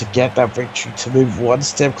individuals to get that victory, to move one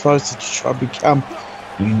step closer to try and become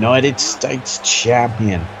United States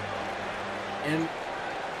champion. And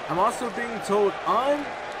I'm also being told on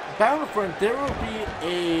Battlefront there will be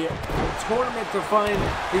a tournament to find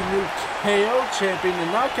the new KO champion, the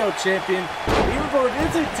knockout champion, even though it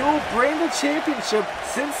is a dual branded championship.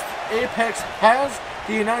 Since Apex has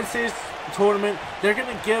the United States tournament, they're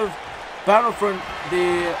going to give Battlefront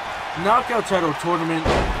the knockout title tournament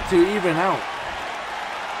to even out.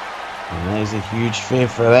 And there's a huge fear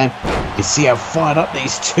for them. You see how fired up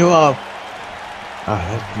these two are.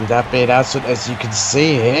 With that being answered, as you can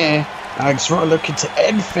see here, Alex Wright looking to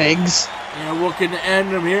end things. Yeah, looking to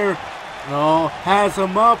end them here. No, has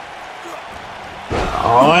him up.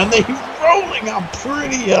 Oh, and they're rolling up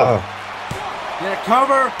prettier. Yeah,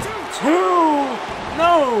 cover. Two.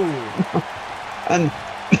 No. And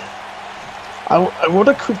I want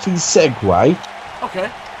to quickly segue.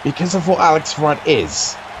 Okay. Because of what Alex Wright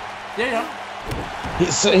is. Yeah.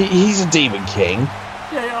 He's a Demon King.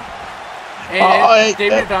 Yeah. And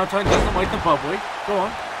Damian Valentine doesn't like the bubbly. Go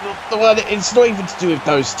on. Well, it's not even to do with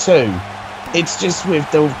those two. It's just with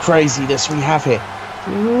the craziness we have here.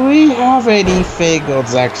 Do we have anything on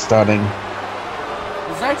Zach Stunning?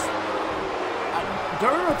 Zach's...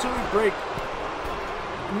 during our 2-week break,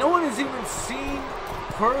 no one has even seen,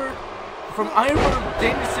 heard from either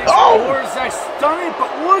Daniel Six or Zach Stunning, but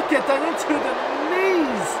look at that into the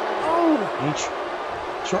knees! Oh! He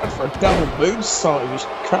tried for a double moonsault. He was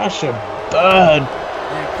crash and burn.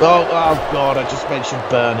 Oh God! I just mentioned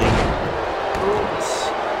burning.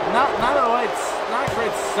 Not a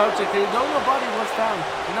great subject. Nobody was down.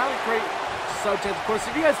 Not a great subject. Of course,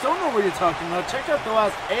 if you guys don't know what you're talking about, check out the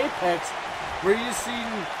last Apex, where you seen.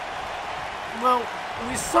 Well,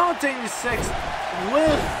 we saw Daniel Six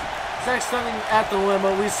with Zach Stunning at the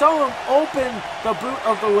limo. We saw him open the boot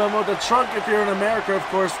of the limo, the trunk if you're in America, of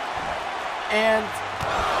course, and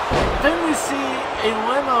then we see a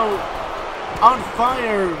limo on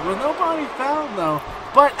fire with nobody found though.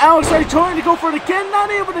 But Alex Wright trying to go for it again,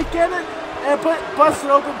 not able to get it, and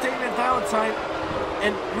busted open Damian Valentine.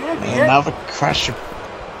 And we have another crash.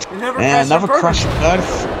 Another crash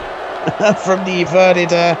from the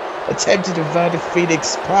attempted inverted Phoenix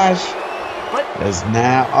splash. But there's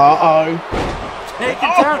now take it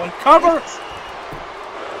down, cover.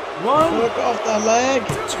 One, look off the leg.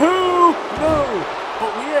 Two, no.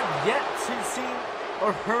 But we have yet to see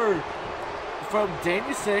or heard from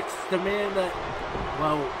Daniel Six, the man that,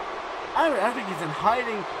 well, I think he's in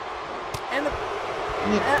hiding, and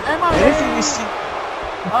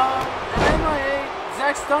MIA,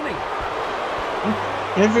 Zach Stunning.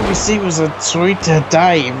 Everything we see was a tweet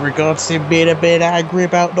today in regards to him being a bit angry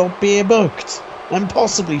about not being booked and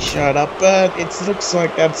possibly shut up, but it looks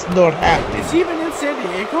like that's not happening. Is he even in San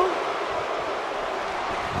Diego?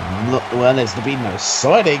 Well, there's been no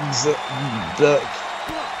sightings, but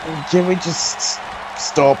can we just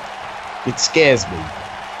stop? It scares me.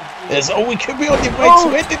 We could be on the way to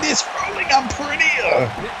ending this rolling up prettier.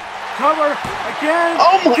 Cover again.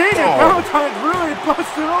 Oh my God. God. Valentine really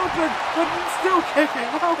busted open, but still kicking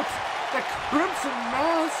out. The Crimson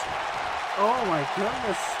Mask. Oh my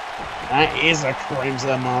goodness. That is a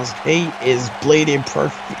Crimson Mask. He is bleeding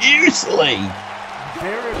profusely.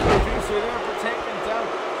 Very profusely there for taking down.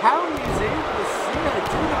 How he's able to see, I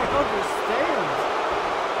do not understand.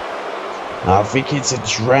 I think it's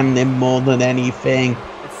adrenaline more than anything.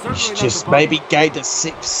 It's just maybe gained a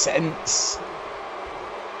sixth sense.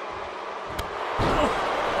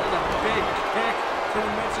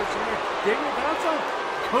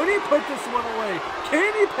 Could he put this one away?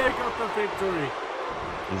 Can he pick up the victory?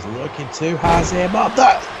 He's looking to has him up.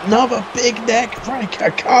 That another big neck breaker,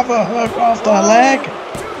 cover hook off the leg.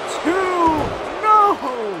 Two, no.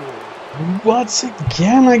 Once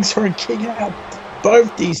again, Alex Wright kicking out.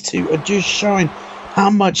 Both these two are just showing how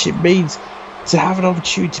much it means to have an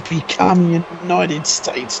opportunity to become United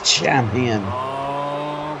States champion.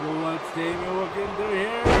 Oh, but what's Damian looking to do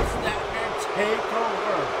here? Snapman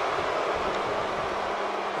takeover.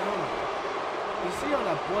 You see all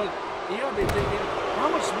that blood, you gotta be thinking,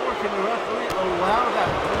 how much more can the referee allow that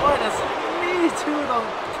blood? That's me to the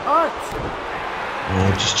cut.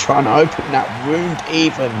 Just trying to open that wound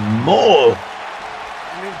even more.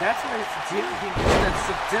 I mean, that's what it's doing. That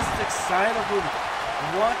sadistic side of him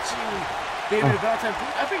watching David Valentine.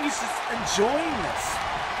 I think he's just enjoying this.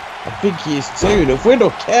 I think he is too. And if we're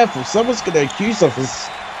not careful, someone's going to accuse us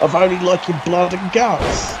of only liking blood and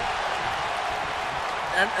guts.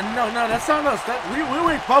 And no, that's not us. We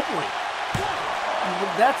went publicly.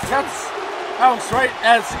 That's Alex, right?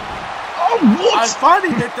 As what? I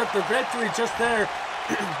finally picked up the victory just there.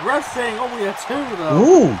 Ref saying only a 2 though.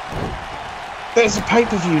 Ooh, there's a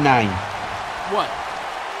pay-per-view name. What?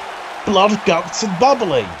 Blood, guts, and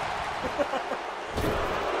bubbling.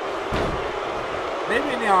 Maybe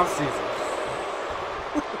in the off-season.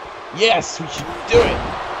 Yes, we should do it.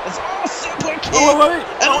 It's all super kick. Oh, wait.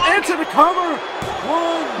 Oh, into the cover. 1.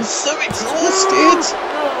 I'm so exhausted.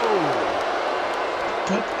 No.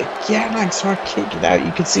 But again, I tried kicking out.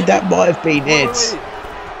 You can see that might have been it. Wait.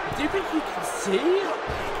 Do you think he can see?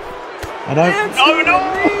 I don't know.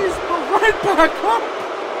 Knees, but right back up.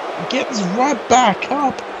 Gets right back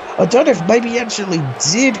up. I don't know if maybe he actually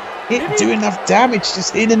did do enough damage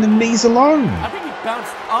just hitting the knees alone. I think he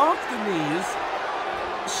bounced off the knees,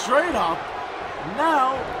 straight up.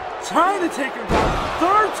 Now, trying to take him down.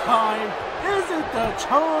 3rd time. Is it the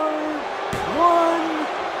charm? 1,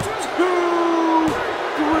 2,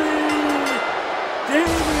 3.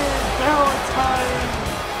 Damien Valentine,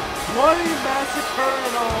 bloody massacre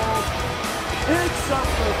and all, picks up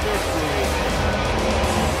the victory.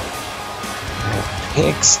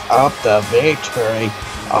 Picks up the victory.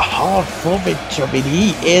 A hard-fought victory. I mean,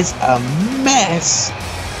 he is a mess.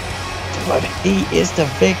 But he is the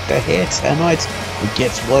victor here tonight. He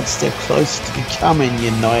gets one step closer to becoming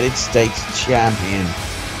United States champion.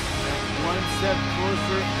 One step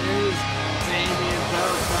closer is Damien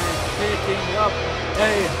Valentine picking up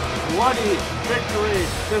a bloody victory,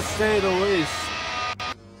 to say the least.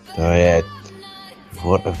 Oh yeah,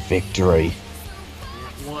 what a victory.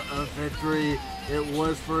 What a victory it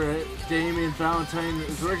was for Damien Valentine.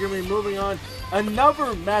 We're going to be moving on.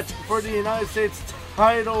 Another match for the United States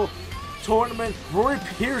title tournament. Roy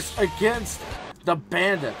Pierce against the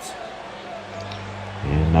Bandits.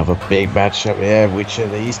 Another big matchup here. Which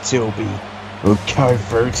of these two will go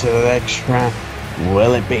through to the next round?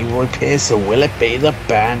 Will it be Roy Pierce or will it be the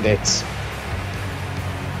Bandits?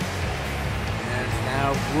 And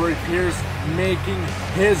now Roy Pierce making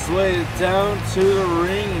his way down to the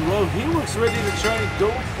ring, and well, he looks ready to try and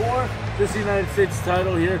go for this United States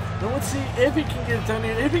title here. And let's see if he can get it done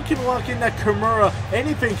here. If he can lock in that Kimura,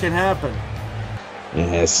 anything can happen.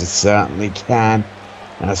 Yes, it certainly can.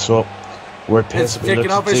 That's what Roy Pierce will be taking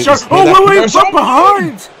looking off to his do. shirt. Oh, wait, from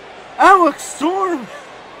behind! Alex Storm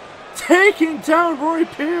taking down Roy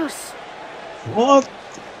Pierce. What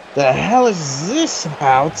the hell is this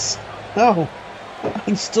about? Oh,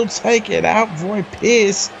 I'm still taking out Roy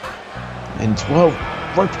Pierce. And, well,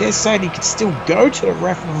 Roy Pierce said he could still go to the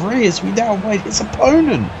referee as we now await his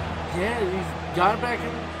opponent. Yeah, he's got back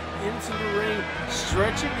into the ring,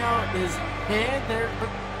 stretching out his hand there. But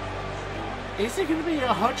is he going to be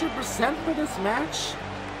 100% for this match?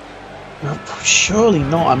 Well, surely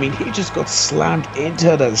not. I mean, he just got slammed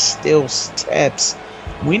into the steel steps.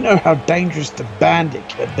 We know how dangerous the Bandit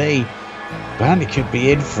could be. Bandit could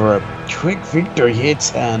be in for a quick victory here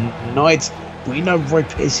tonight. We know Roy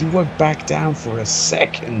Pierce, he won't back down for a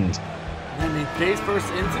second. And he face first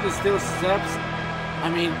into the steel steps. I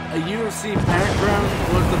mean, a UFC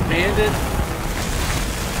background was the Bandit.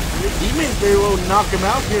 He may very well knock him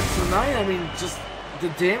out here tonight. I mean, just the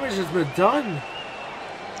damage has been done.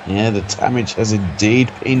 Yeah, the damage has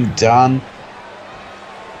indeed been done.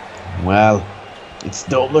 Well, it's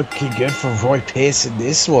not looking good for Roy Pierce in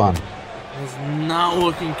this one. It's not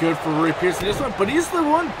looking good for Roy Pierce in this one, but he's the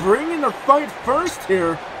one bringing the fight first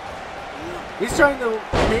here. He's trying to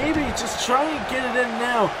maybe just try and get it in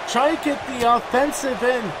now. Try and get the offensive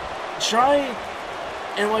in. Try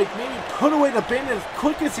and like maybe put away the Bandit as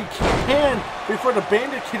quick as he can before the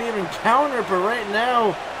Bandit can even counter. But right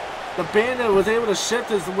now, the Bandit was able to shift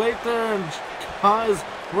his weight there and cause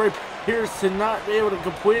Roy Pierce to not be able to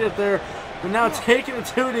complete it there. But now taking it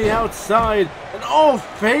to the outside, and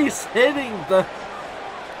face hitting the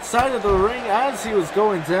side of the ring as he was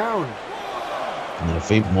going down. And I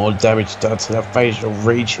think more damage done to the facial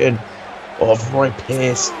region of Roy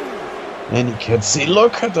Pierce. And you can see,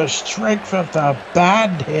 look at the strength of the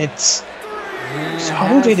Bandits. He's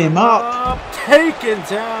holding him up. Taken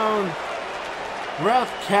down. Ref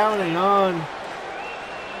counting on.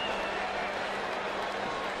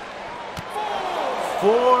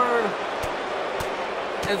 4.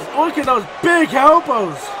 And look at those big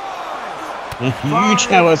elbows. Huge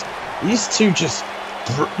elbows. These two just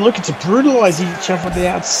looking to brutalize each other on the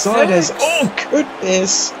outside. As oh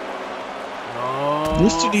goodness! Oh,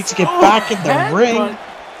 These two need to get back in the ring.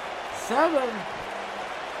 7.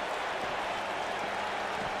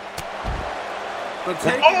 But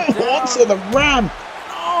onto the ram.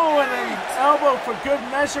 Oh, and an elbow for good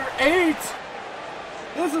measure. 8.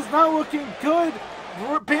 This is not looking good.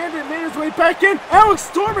 Bandit made his way back in. Alex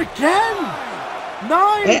Storm again.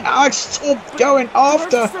 9. Hey, Alex Storm going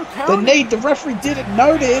after the knee. The referee didn't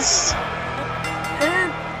notice.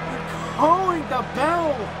 And calling the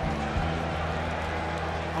bell.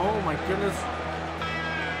 Oh my goodness.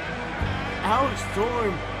 Alex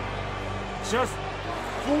Storm just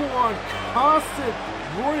full-on costed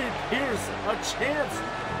Roy Pierce a chance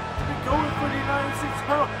to be going for the United States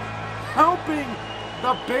title, helping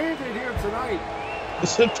the Bandit here tonight.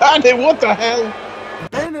 It's a Bandit, what the hell?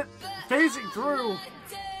 Bandit phasing through,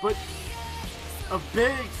 but a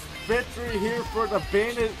big victory here for the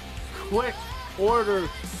Bandit. Quick order,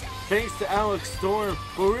 thanks to Alex Storm.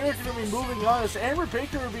 But we're going to be moving on as Amber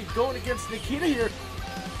Baker will be going against Nikita here.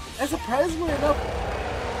 And surprisingly enough,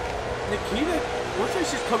 Nikita looks like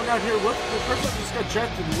she's coming out here with the person that just got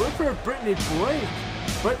drafted with her, Brittany Blake.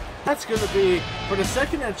 But that's going to be for the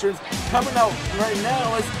second entrance coming out right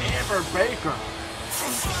now as Amber Baker.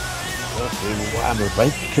 Well, Amber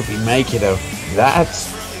Baker could be making of that.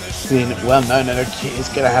 Well, no, Nikita's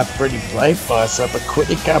going to have Brittany Blake by herself, but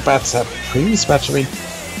quickly go back to that previous match. I mean,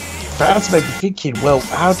 fans may be thinking, well,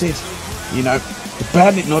 how did, the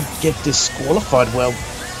Bandit not get disqualified? Well,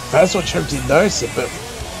 fans not sure didn't notice it, but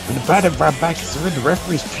when the Bandit ran back, the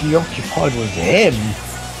referee's preoccupied with him.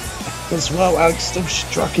 As well, Alex Storm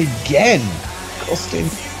struck again, costing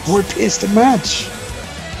Roy Pierce the match.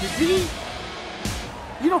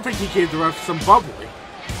 You don't think he gave the ref some bubbly?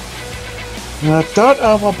 I don't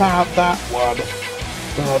know about that one,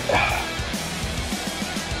 but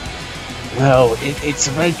well, it's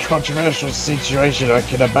a very controversial situation. I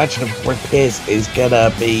can imagine if Roy Pierce is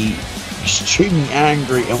gonna be extremely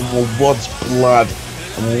angry and will want blood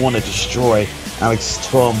and will want to destroy Alex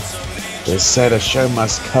Storm. They say the show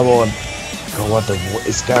must come on. God, what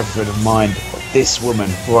is going through the mind of this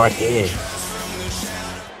woman right here?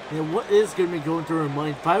 What is going to be going through her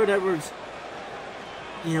mind? Violet Edwards,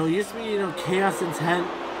 used to be, Chaos Intent,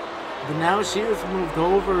 but now she was moved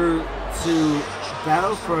over to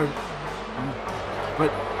Battlefront.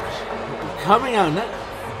 But coming out,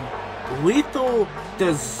 Lethal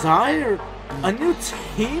Desire, a new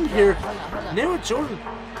team here. Neil Jordan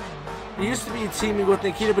used to be teaming with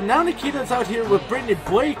Nikita, but now Nikita's out here with Brittany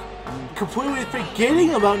Blake, completely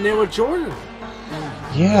forgetting about Neil Jordan.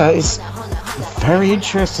 Yeah, it's very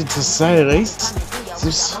interesting to say the least.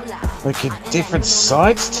 There's like a different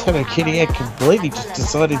sides to Nikita had completely just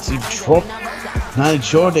decided to drop Neil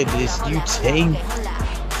Jordan in this new team.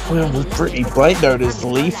 Well, with Brittany Blake known as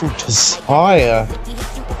Lethal Desire,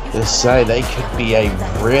 to say they could be a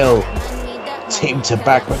real team to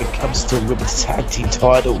back when it comes to women's tag team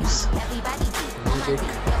titles. They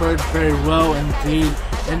could very well indeed,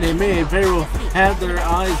 and they may very well have their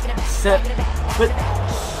eyes set. But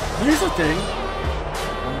here's the thing,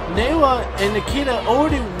 Newa and Nikita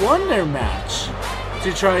already won their match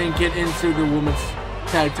to try and get into the women's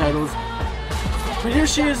tag titles. But here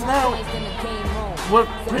she is now with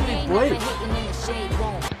Brittany Blake.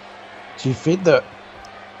 Do you think that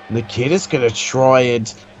Nikita's going to try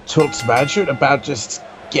and talk to management about just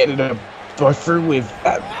getting a go through with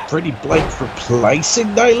Brittany Blake replacing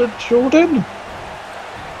Nyla Jordan?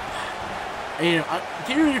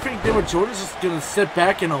 Do you really think Nyla Jordan's just going to sit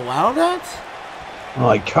back and allow that? Well,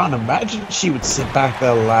 I can't imagine she would sit back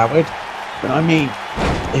and allow it. But I mean,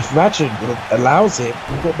 if management allows it,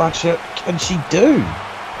 what much can she do?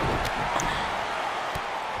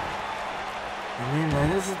 I mean,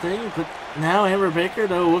 that is the thing, but now Amber Baker,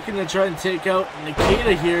 though, looking to try and take out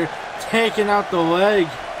Nikita here, taking out the leg.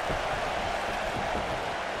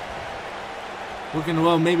 Looking to,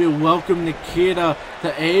 well, maybe welcome Nikita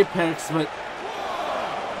to Apex, but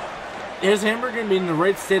is Amber going to be in the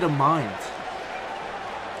right state of mind?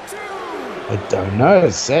 I don't know.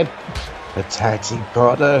 As said, the tag team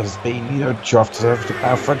partner has been, drafted over to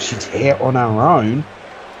Battlefront. She's here on her own.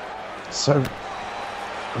 So,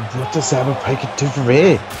 what does Amber Baker do from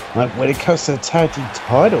here? Like, when it comes to the tag team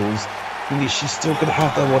titles, is she still going to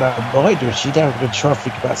have them on her mind, or is she now going to try and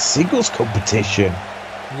think about singles competition?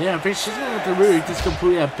 Yeah, I think she's going to have to really just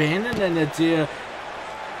completely abandon an idea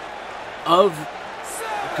of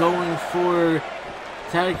going for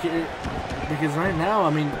tag, because right now, I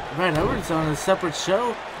mean, Red Edwards on a separate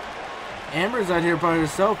show. Amber's out here by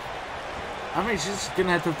herself. I think she's going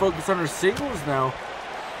to have to focus on her singles now.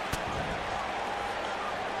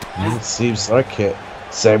 It seems like it.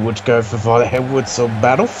 Same would go for Violet Edwards on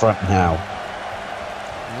Battlefront now.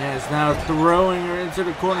 Yeah, it's now throwing her into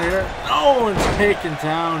the corner here. Oh, and taken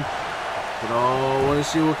down. But oh, what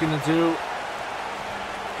is she looking to do?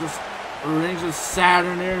 Just Rings of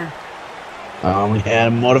Saturn here. We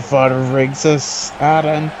had modified Rings of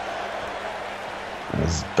Saturn.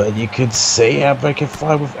 But you could see how they can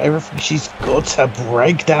fight with everything she's got to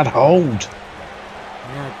break that hold.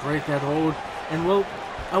 Yeah, break that hold. And well,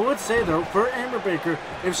 I would say though, for Amber Baker,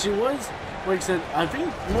 if she was, like I said, I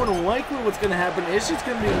think more than likely what's going to happen is she's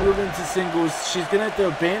going to be moving to singles. She's going to have to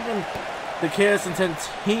abandon the Chaos Intent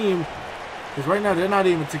team. Because right now they're not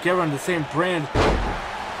even together on the same brand.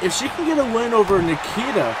 If she can get a win over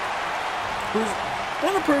Nikita, who's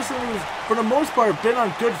been a person who's, for the most part, been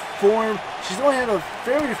on good form. She's only had a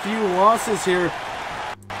very few losses here.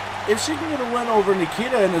 If she can get a win over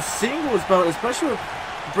Nikita in a singles bout, especially with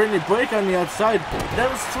Brittany Blake on the outside, that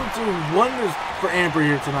would do wonders for Amber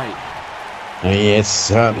here tonight. Yes,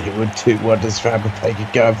 certainly it would do wonders for Amber Baker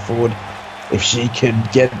going forward. If she can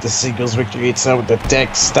get the singles victory, it's with the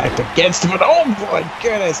deck stacked against her. But oh my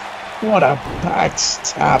goodness, what a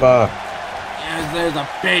backstabber. Yes, there's a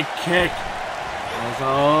big kick. It's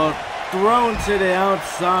all thrown to the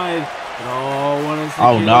outside. But oh, what is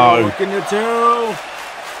Nikita looking to do?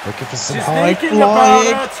 Looking for some She's high thinking about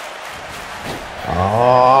it.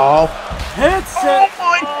 Oh. Hits it.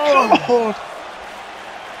 Oh my god.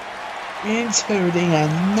 Into the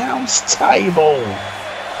announce table.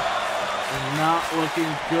 Not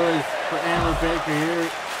looking good for Amber Baker here.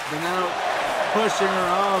 They're now pushing her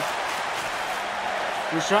off.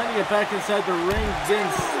 We're trying to get back inside the ring.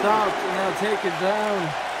 Didn't stop. And now taken down.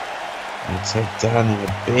 You take down in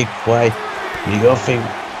a big way. You gotta think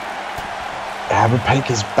Amber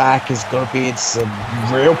Baker's back is gonna be in some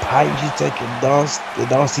real pain. She's taking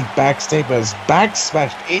nasty backstabbers, back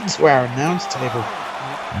smashed into our announce table.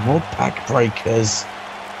 More back breakers.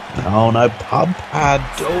 Oh no, pump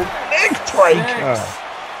handle, neck breaker.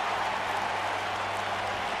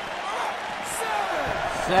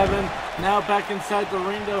 7. Now back inside the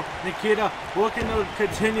ring though. Nikita looking to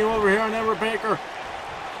continue over here on Amber Baker.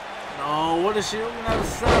 Oh, what is she looking at?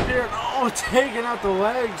 Set up here. Oh, taking out the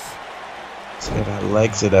legs. Taking out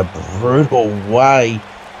legs in a brutal way.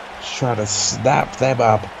 Trying to snap them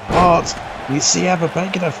apart. You see Amber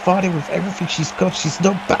Baker fighting with everything she's got. She's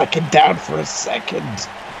not backing down for a second.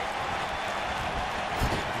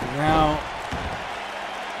 Now,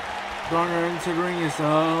 throwing her into the ring is,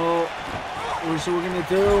 oh, what is she going to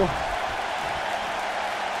do?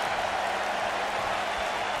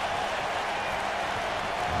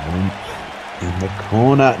 In the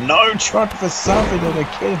corner, no, trying for something, and the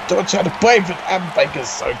kid dodge out of play, but Amber Baker's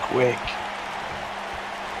so quick.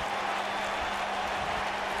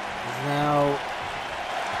 Now,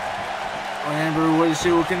 Amber, what is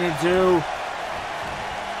she looking to do?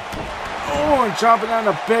 Oh, and dropping down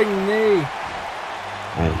a big knee.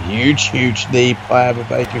 A huge knee by Amber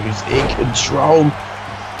Baker, who's in control.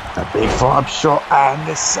 A big follow-up shot and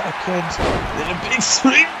the second. Then a big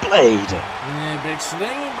swing blade. Yeah, big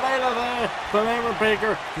swinging blade there from Amber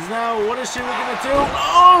Baker. Now, what is she looking to do?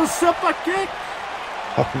 Oh, super kick.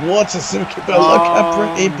 What a super kick. But look at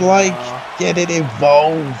Brittany Blake getting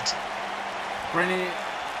involved.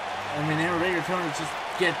 Amber Baker telling her to just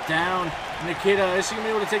get down. Nikita, is she going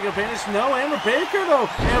to be able to take advantage? No, Amber Baker, though,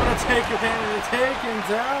 able to take advantage and take him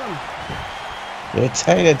down. They're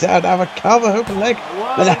taking it down, have a cover, hook leg,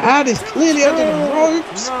 but the hand is clearly under the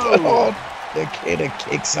ropes. No. God, Nikita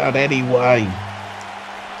kicks out anyway.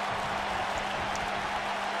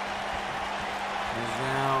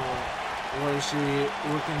 Now, what is she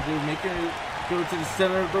looking to do? Make her go to the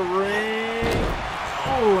center of the ring.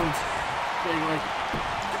 Oh, and big, like,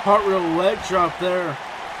 cartwheel leg drop there.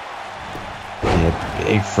 Yeah,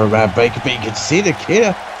 big from Baker, but you can see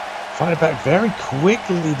Nikita fighting back very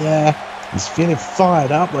quickly there. He's feeling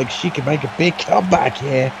fired up, like she can make a big comeback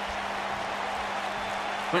here.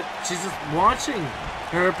 But she's just watching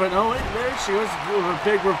her, but oh, wait, there she goes with a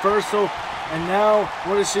big reversal. And now,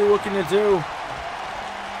 what is she looking to do?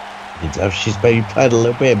 It's as she's maybe played a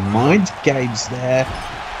little bit of mind games there.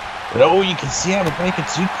 But oh, you can see Amber Baker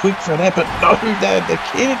too quick for that, but no,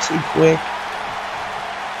 Nikita too quick.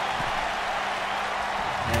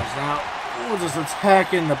 There's now, oh, just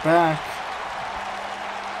attack in the back.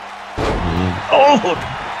 Oh,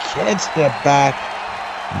 gets the back.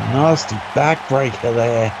 Nasty backbreaker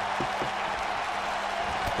there.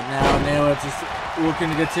 And now Naila just looking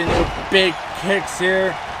to continue big kicks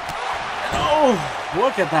here. And oh,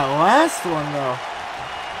 look at that last one though.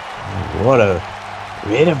 What a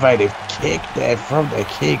Innovative kick there from the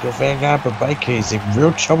kick of Amber Baker is in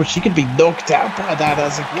real trouble. She could be knocked out by that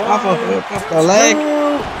as a cover hook up the leg.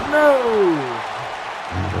 No!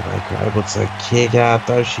 Amber Baker able to kick out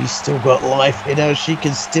though. She's still got life in her. She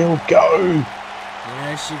can still go.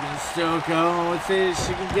 Yeah, she can still go. Let's see if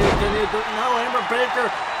she can get it done. No, Amber Baker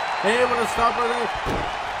able to stop her there.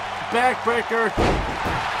 Backbreaker.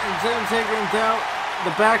 And then taking him down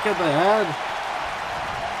the back of the head.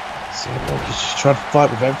 So she's trying to fight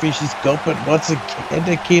with everything she's got, but once again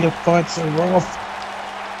Nikita fights her off.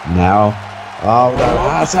 Now, oh no,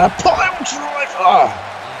 has a pile driver!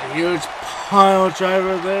 A huge pile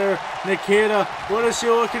driver there. Nikita, what is she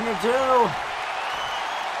looking to do?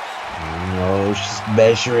 Oh, she's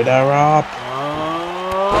measuring her up.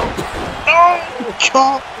 Oh,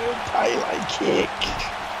 cartwheel Pele kick.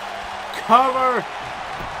 Cover.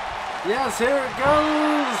 Yes, here it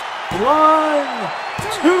goes. 1,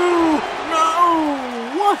 2, no!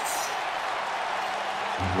 What?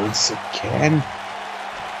 Once again,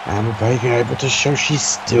 Amber Baker able to show she's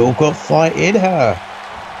still got fight in her.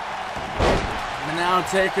 And now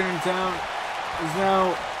taking him down is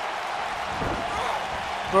now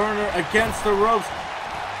Burner against the ropes.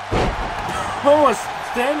 Oh, a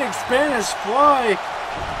standing Spanish fly.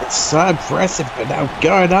 It's so impressive, but now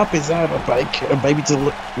going up is Amber Baker, maybe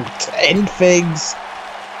to end things.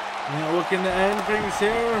 Yeah, looking to end things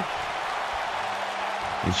here.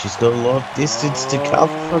 And she's got a lot of distance to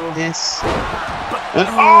cover from this. And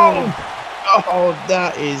oh,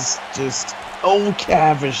 that is just all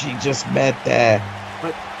canvas she just met there.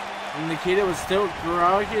 But Nikita was still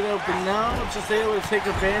groggy though, but now just able to take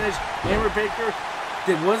advantage. Amber Baker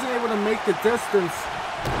wasn't able to make the distance.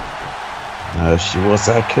 No, she was.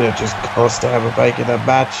 That could have just cost Amber Baker the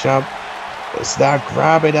matchup. It's now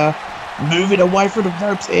grabbing her, moving away from the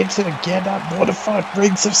ropes into again that modified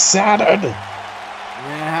rings of Saturn.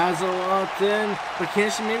 Yeah, has her locked in, but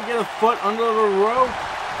can she maybe get a foot under the rope?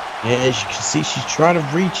 Yeah, as you can see, she's trying to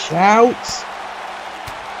reach out.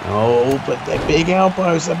 Oh, but the big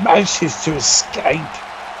elbows and manages to escape.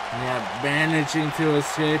 Yeah, managing to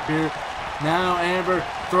escape here. Now Amber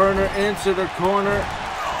throwing her into the corner.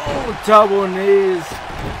 Oh, double knees.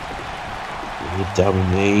 Yeah, double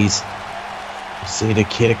knees. You see the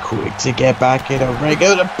kid quick to get back in a ring.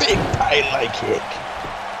 Oh, the big Pele kick.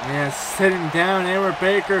 Yeah, sitting down, Amber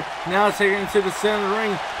Baker now taking it to the center of the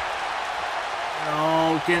ring.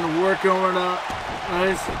 Oh, again, working with a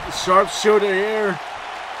nice sharpshooter here.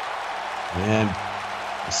 Man,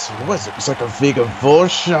 so what was it? It was like a Vigor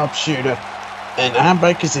Force sharpshooter. And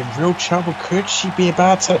Amber Baker's in real trouble. Could she be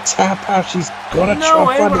about to tap out? She's got to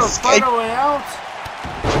try and escape. No way out.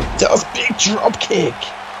 Does big drop kick.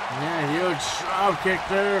 Yeah, huge drop kick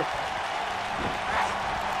there.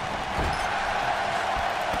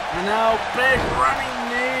 And now big running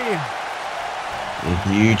knee. A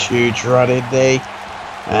huge running knee.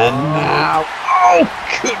 And now, oh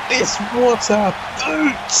goodness, what a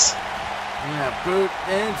boot. Yeah, boot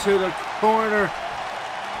into the corner.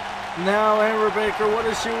 Now Amber Baker, what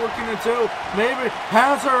is she looking to do? Maybe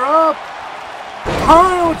has her up.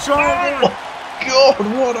 Pile driver. Oh God,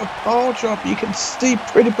 what a pile drop. You can see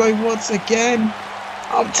Pretty Boy once again.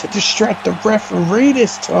 Up to distract the referee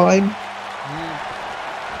this time.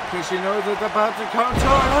 Because she knows it's about to come to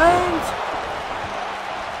an end.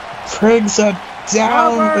 Brings her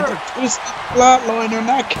down with a twisted flatliner, and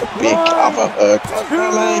that could be a cover hook on the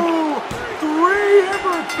leg. 3,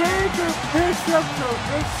 Amber Baker picks up the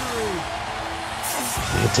victory.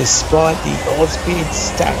 Yeah, despite the odds being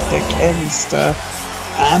stacked against her,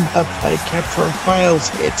 Amber Baker prevails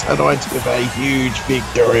here tonight with a huge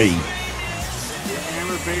victory. Yeah,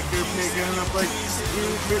 Amber Baker picking up like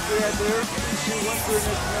huge victory out there. She went through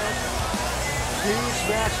this match. Huge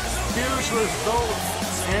match, huge result.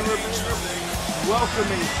 Amber Baker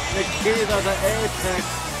welcoming Nikita to Apex.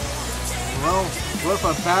 Well, with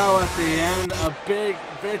a bow at the end, a big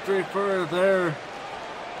victory for her there.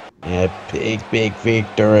 Yeah, big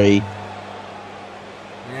victory.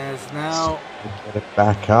 Yes, now get it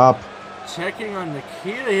back up. checking on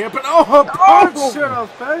Nikita here, but oh, a punch to the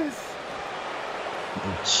face.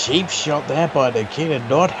 Cheap shot there by Nikita,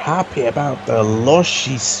 not happy about the loss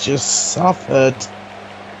she's just suffered.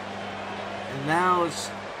 And now it's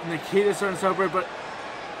Nikita's starting to celebrate, but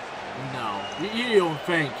no, you don't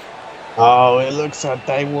think. Oh, it looks like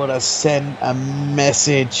they want to send a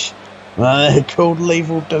message. They're called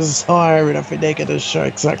Lethal Desire, and I think they're going to show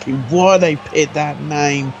exactly why they picked that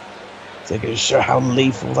name. They're going to show how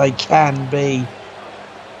lethal they can be.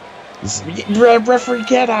 Referee,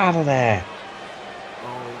 get out of there.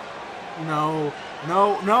 Oh,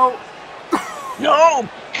 no. No,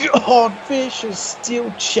 God, vicious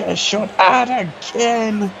steel chair shot out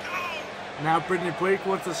again. Now Brittany Blake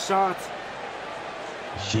wants a shot.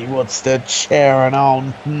 She wants the chair, and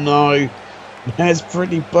oh no. Now it's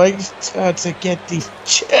Brittany Blake's turn to get these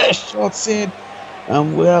chair shots in.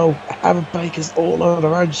 And well, Hannah Baker's all on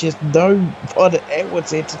her own. She has nobody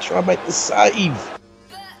Edwards here to try and make the save.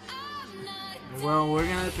 Well, we're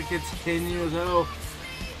gonna have to continue though,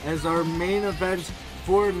 as our main event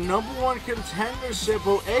for #1 contendership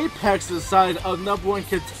will apex the side of #1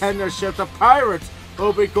 contendership. The Pirates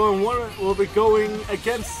will be going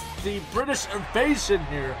against the British Invasion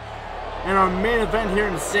here, and our main event here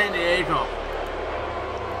in San Diego.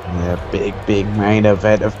 Yeah, big main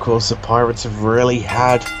event. Of course, the Pirates have really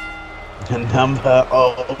had a number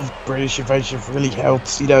of British Invasion have really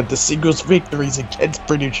helped, you know, the singles victories against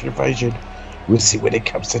British Invasion. We'll see when it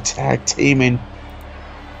comes to tag teaming.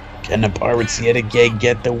 Can the Pirates yet again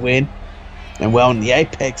get the win? And well, on the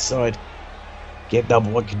Apex side, get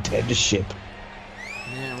 #1 contendership.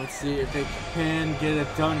 Yeah, let's see if they can get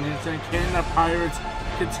it done. Can the Pirates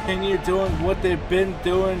continue doing what they've been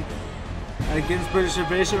doing against British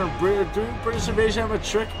Invasion, or do British Invasion have a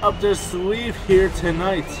trick up their sleeve here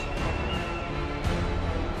tonight?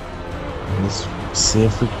 Let's see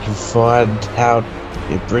if we can find out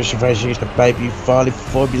if British Invasion have maybe finally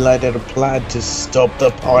formulated a plan to stop the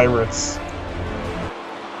Pirates.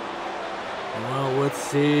 Well, let's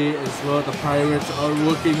see as well. The Pirates are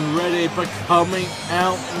looking ready, but coming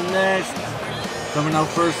out next, coming out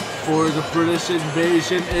first for the British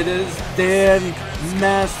Invasion, it is Dan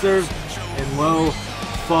Masters, and well,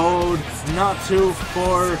 followed not too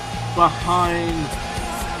far behind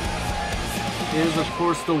is of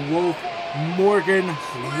course the Wolf, Morgan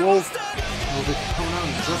Wolf. Will be coming out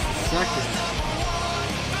in just a second.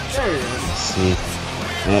 There he is. Let's see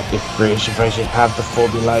if British Invasion have the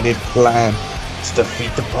formulated plan to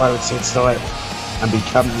defeat the Pirates here tonight and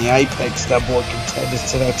become the Apex #1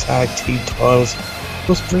 contenders to their tag team titles. Of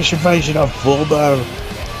course, British Invasion are former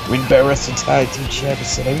Winter Wrestling Tag Team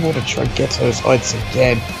Champions, so they want to try and get to those heights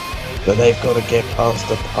again. But they've got to get past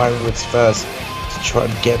the Pirates first to try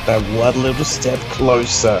and get that one little step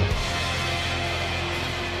closer.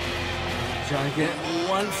 Trying to get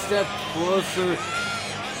one step closer.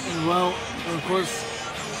 And well, of course,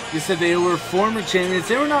 you said they were former champions.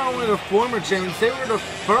 They were not only the former champions, they were the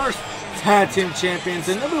first tag team champions.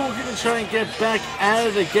 And they're looking to try and get back at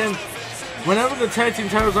it again. Whenever the tag team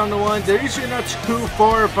title's on the line, they're usually not too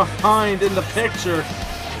far behind in the picture.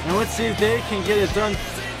 And let's see if they can get it done.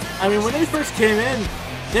 I mean, when they first came in,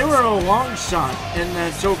 they were a long shot in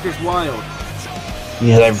that Joker's Wild.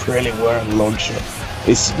 Yeah, they really were a long shot.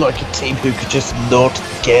 It's like a team who could just not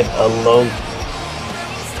get along.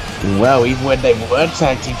 Well, even when they weren't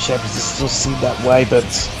tag team champions, it still seemed that way. But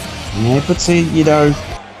yeah, but to, you know,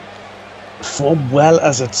 perform well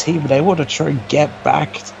as a team, they want to try and get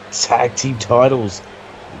back tag team titles.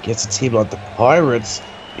 Against a team like the Pirates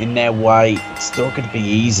in their way, it's not going to be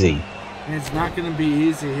easy. It's not going to be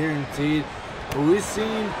easy here, indeed. But we've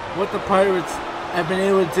seen what the Pirates have been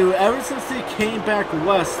able to do ever since they came back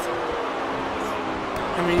west.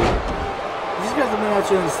 I mean, these guys have been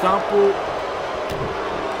absolutely unstoppable.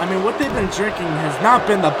 I mean, what they've been drinking has not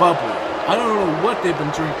been the bubbly. I don't know what they've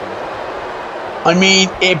been drinking. I mean,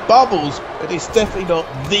 it bubbles, but it's definitely not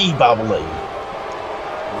the bubbly.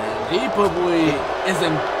 The bubbly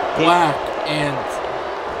isn't black and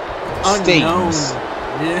unknown. Steams.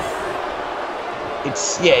 Yeah.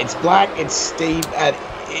 It's black, it's steam, and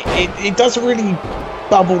it doesn't really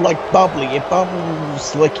bubble like bubbly. It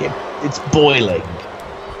bubbles like it's boiling.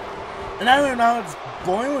 And I don't know how it's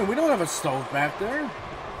boiling. We don't have a stove back there.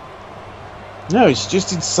 No, it's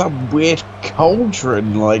just in some weird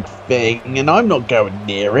cauldron-like thing, and I'm not going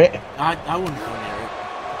near it. I wouldn't go near it.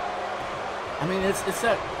 I mean, it's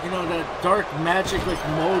that, you know, that dark magic, like,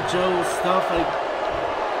 mojo stuff, like,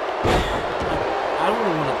 I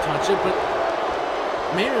wouldn't want to touch it, but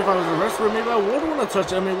maybe if I was a wrestler, maybe I would want to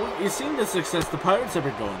touch it. I mean, you've seen the success the Pirates have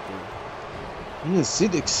been going through. Yeah, see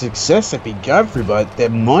the success they've been going through, but their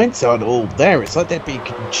minds aren't all there. It's like they're being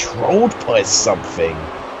controlled by something.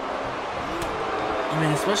 I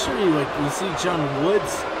mean, especially, like, you see John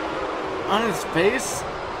Woods on his face,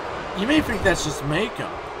 you may think that's just makeup.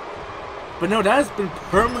 But no, that has been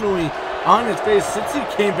permanently on his face since he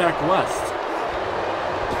came back west.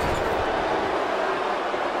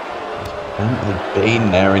 Permanently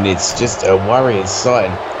been there, and it's just a worrying sight.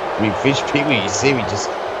 I mean, Fish people you see, he just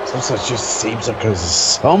sometimes just seems like a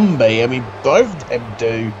zombie. I mean, both of them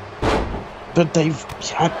do. But they've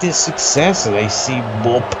had this success, and they seem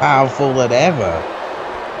more powerful than ever.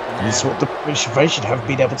 And it's what the British Invasion have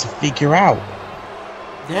been able to figure out.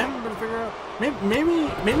 They haven't been figured out.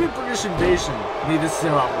 Maybe British invasion need to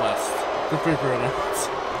sail out west to figure it out.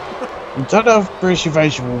 I don't know if British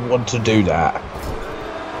invasion will want to do that.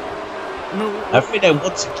 No, I think they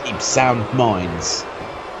want to keep sound minds.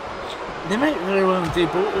 they might very well indeed,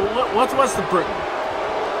 but what's west of Britain?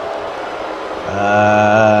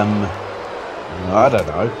 I don't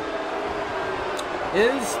know.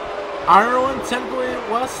 Is Ireland technically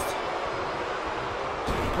west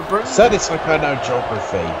of Britain? Said it's like I know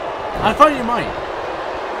geography. I thought you might.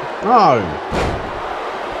 No.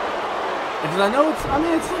 Because I know it's,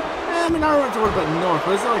 Ireland's a little bit north,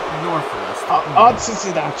 but it's like northwest. Answer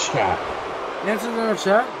to that chat. Answer to our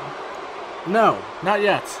chat? No, not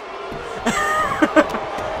yet.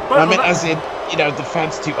 I mean, as in, you know, the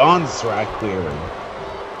fans to answer our query.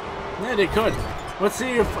 Yeah, they could. Let's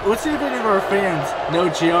see if any of our fans know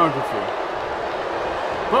geography.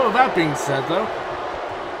 But with that being said, though,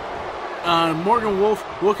 Morgan Wolf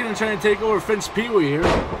looking and trying to take over Finch Pee-wee here.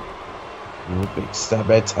 Oh, big stab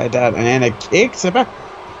head's head out and a kick. But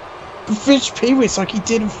Finch Pee-wee's like he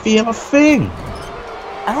didn't feel a thing.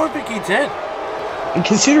 I don't think he did. And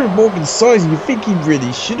considering Morgan's size, you think he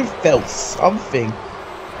really should have felt something.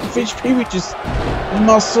 Finch Pee-wee just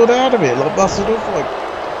muscled out of it, like muscled off, like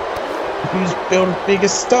he was building bigger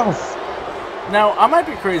stuff. Now, I might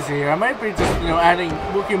be crazy here. I might be just,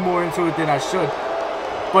 looking more into it than I should.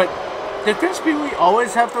 But did Finch Pee-wee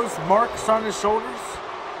always have those marks on his shoulders?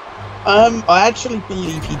 I actually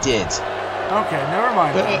believe he did. Okay, never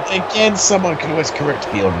mind. But again, someone can always correct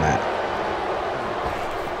me on that.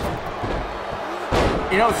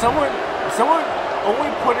 You know, someone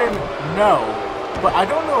only put in no, but I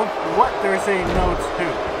don't know what they're saying no to.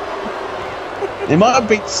 They might have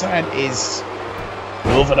been saying is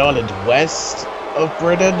Northern Ireland west of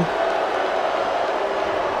Britain.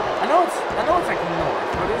 I know it's like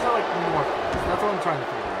north, but is it like northwest? That's what I'm trying to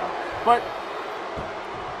figure out. But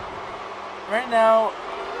right now,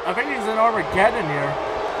 I think he's in Armageddon here.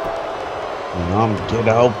 I'm getting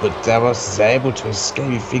old, but Davos is able to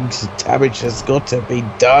escape. He thinks the damage has got to be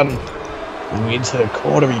done. And into the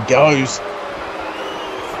corner he goes.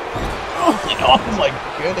 Oh my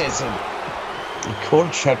goodness. And the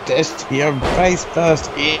corner trap Destiny face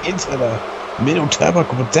first into the middle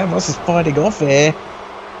turnbuckle, but Davos is fighting off here.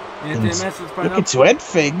 Looking to end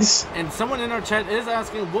things. And someone in our chat is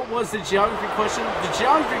asking, what was the geography question? The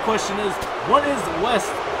geography question is, what is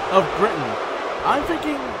west of Britain? I'm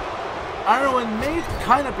thinking Ireland may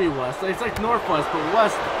kind of be west. It's like northwest, but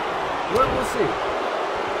west. We'll see.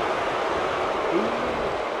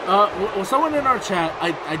 Well, someone in our chat,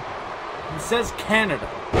 says Canada.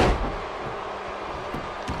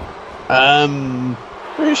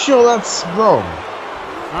 Pretty sure that's wrong.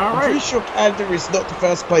 All right. I'm pretty sure Canada is not the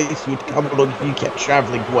first place you would come along if you kept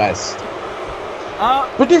travelling west.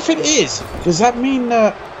 But if it is, does that mean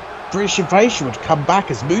British invasion would come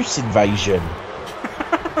back as Moose invasion?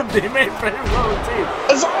 They may very well indeed.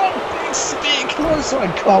 As a big speed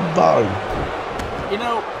clothesline combo. You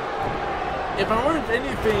know, if I learned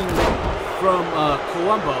anything from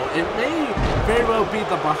Colombo, it may very well be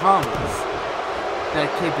the Bahamas that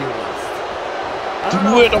could be west.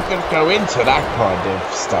 We're not going to go into that kind of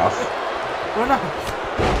stuff. We're not.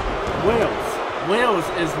 Wales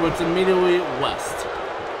is what's immediately west.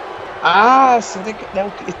 So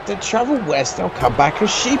they'll travel west, they'll come back as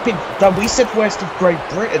sheep. We said west of Great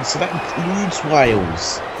Britain, so that includes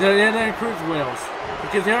Wales. Yeah, that includes Wales.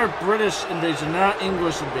 Because they are British invasion, not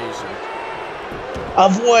English invasion.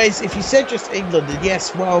 Otherwise, if you said just England, then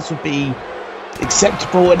yes, Wales would be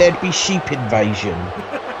acceptable and there'd be sheep invasion.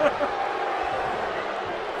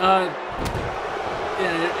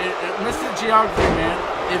 Mr. Geography Man,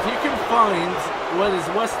 if you can find what is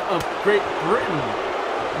west of Great Britain,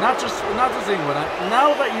 not just England.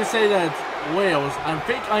 Now that you say that it's Wales, I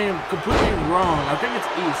think I am completely wrong. I think it's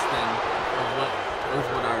east then of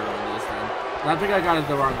what Ireland is then. And I think I got it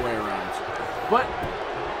the wrong way around. But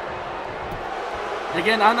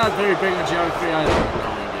again, I'm not very big on geography either,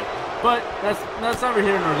 knowing it. But that's neither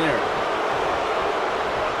here nor there.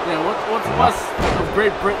 Yeah, what's west of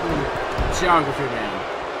Great Britain, Geography Man?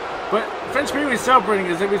 But Finch Pee-wee's celebrating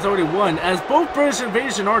as if he's already won, as both British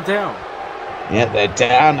invasion are down. Yeah, they're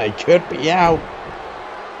down. They could be out.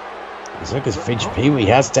 It's like as Finch Pee-wee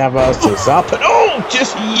has Davos to his up and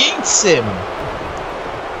just yeets him.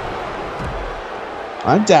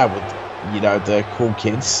 I'm down with, the cool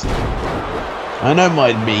kids. I know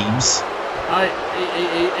my memes.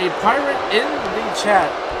 A pirate in the chat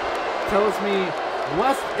tells me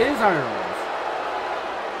west is Ireland.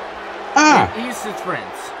 And east is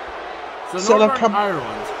France. So Northern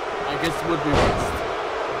Ireland, I guess, would be west.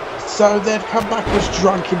 So they'd come back as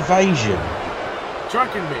drunk invasion.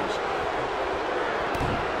 Drunk invasion.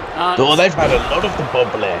 Oh, they've had a lot of the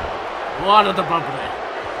bubbly. A lot of the bubbly.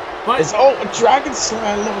 But it's Dragon Slayer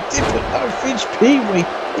a little different though. Finch Pee-wee.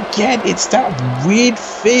 Again, it's that weird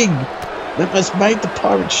thing that has made the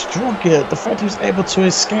pirate stronger. The fact he was able to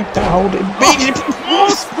escape that hold immediately.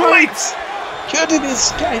 Wolf Couldn't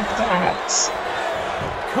escape that.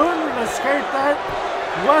 Couldn't escape that.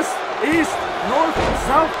 West, east, north,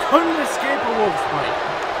 south. Couldn't escape a wolf spike.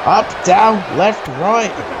 Up, down, left,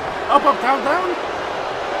 right. Up, down, down.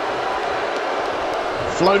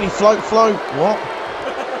 Floaty, float. What?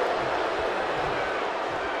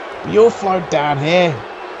 You'll float down here.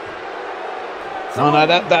 No,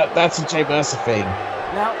 that's a Jay Mercer thing.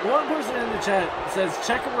 Now, one person in the chat says,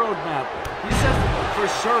 check a road map. He says for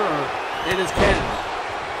sure it is Canada.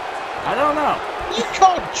 I don't know. You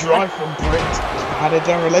can't drive from Britain to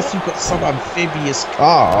Canada unless you've got some amphibious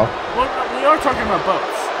car. Well, we are talking about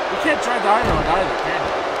boats. You can't drive the island either, can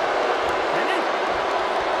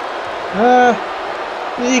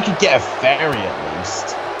you? You could get a ferry at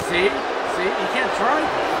least. See? You can't drive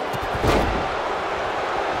it.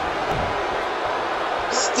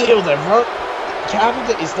 Still,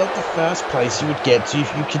 Canada is not the first place you would get to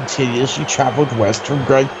if you continuously travelled west from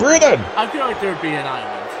Great Britain. I feel like there would be an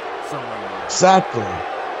island somewhere. Exactly.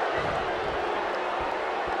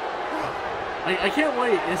 I can't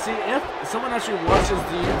wait and see if someone actually watches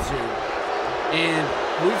the YouTube and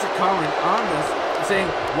leaves a comment on this saying,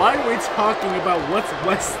 why are we talking about what's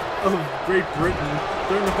west of Great Britain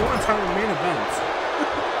during the whole entire main event?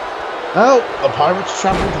 Well, the pirates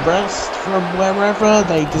travelled west from wherever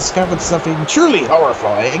they discovered something truly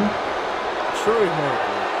horrifying. Truly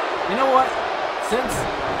horrifying. You know what? Since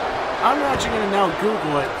I'm actually going to now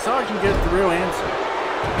Google it so I can get the real answer.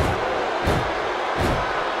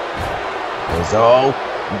 So,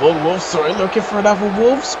 wolf, sorry, looking for another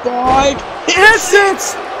wolf spike. Hits it!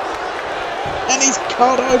 And he's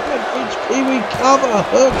cut open Finch Pee-wee cover,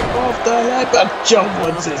 hook off the leg, but John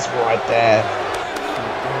Woods is right there.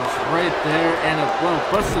 Right there, and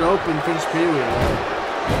busted open Finch Pee-wee.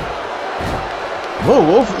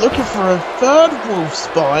 Wolf looking for a third wolf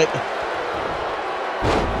spike.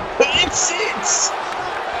 It's it!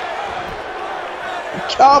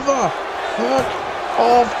 Cover, hook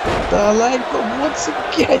off the leg, but once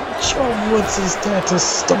again, John Woods is there to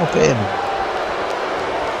stop him.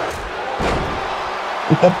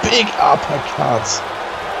 With a big uppercut.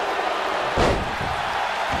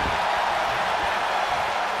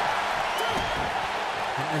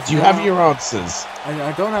 Do you have your answers?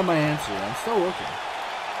 I don't have my answer. I'm still looking.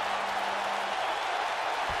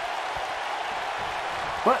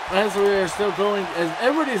 But as we're still going, as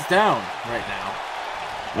everybody's down right now.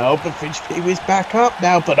 No, but Finch Pee-wee's back up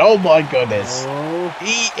now, but oh my goodness. Oh.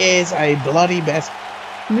 He is a bloody mess. I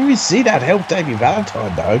didn't even see that help Davey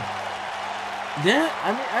Valentine, though. Yeah,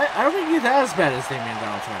 I mean, I don't think he's as bad as Damian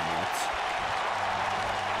Valentine yet.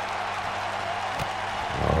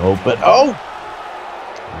 Oh, but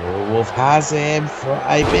Wolf has him for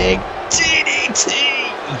a big DDT.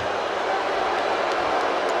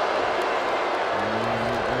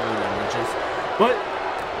 But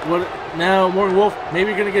what now? Morgan Wolf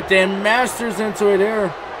maybe gonna get Dan Masters into it here.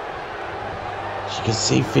 You can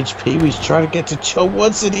see Finch Pee-wee's trying to get to John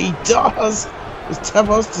Woods, and he does. As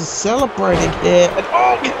Tavos is celebrating here, and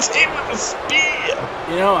gets hit with a spear.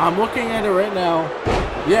 You know, I'm looking at it right now.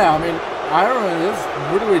 Yeah, I mean, Ireland is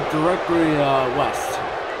literally directly west.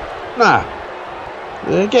 Nah.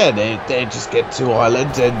 Again, they just get to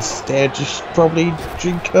Ireland and they just probably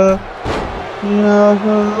drink a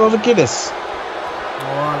lot of Guinness. A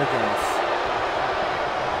lot of Guinness.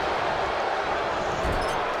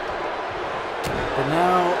 But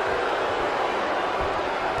now,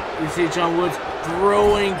 you see John Woods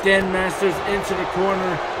throwing Dan Masters into the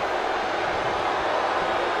corner.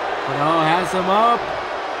 But has him up.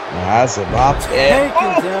 Has him up. Take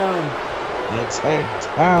him down. It's him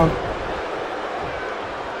down.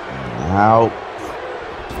 Now,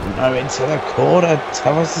 into the corner.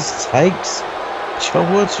 Tavos takes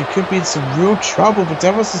John Woods, who could be in some real trouble, but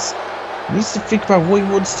Tavos needs to think about what he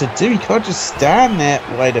wants to do. He can't just stand there.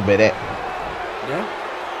 Wait a minute. Yeah.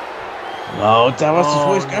 No, Tavos is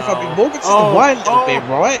always going for me. Morgan's in the way a little bit,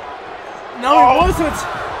 right? No, he wasn't.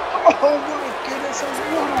 Oh my goodness,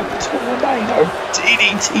 what a tornado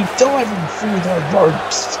DDT diving through the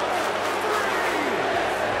ropes.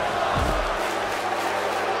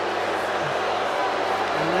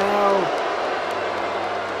 And now,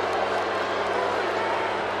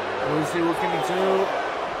 what is he looking to do?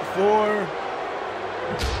 4.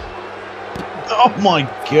 Oh my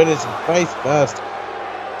goodness, face first.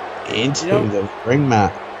 into the ring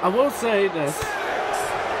mat. I will say this.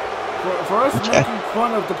 For us making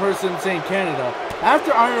fun of the person saying Canada,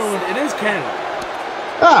 after Ireland, it is Canada.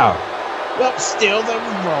 Oh, well, still they're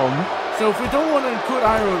wrong. So if we don't want to include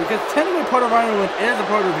Ireland, because technically part of Ireland is a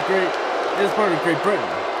part of Great Britain.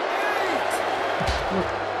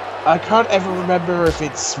 I can't ever remember if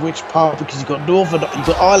it's which part, because you've got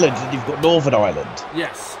Ireland and you've got Northern Ireland.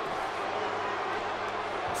 Yes.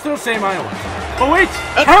 Still same island. But wait,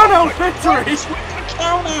 count out victory!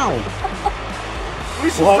 Count out!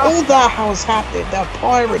 While all that was happening, the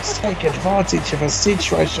Pirates take advantage of a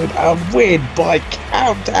situation and win by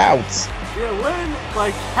count out. Yeah, win by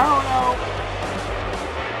count out.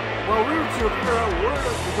 Well, we're to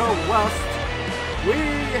go west. We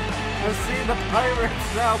have seen the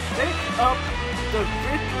Pirates now pick up the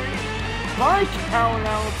victory by count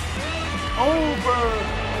out over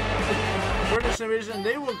British Invasion.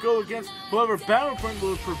 They will go against whoever Battlefront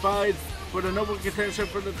will provide for the Noble Contention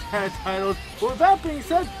for the tag titles. But with that being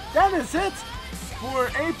said, that is it for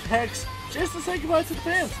Apex. Just to say goodbye to the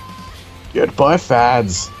fans. Goodbye,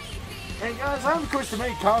 fans. And guys, I'm of course the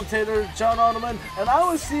main commentator, John Ottoman, and I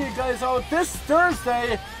will see you guys all this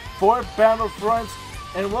Thursday for Battlefront.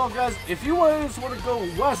 And well, guys, if you guys want to go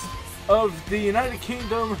west of the United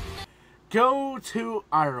Kingdom, go to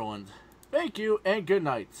Ireland. Thank you and good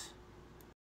night.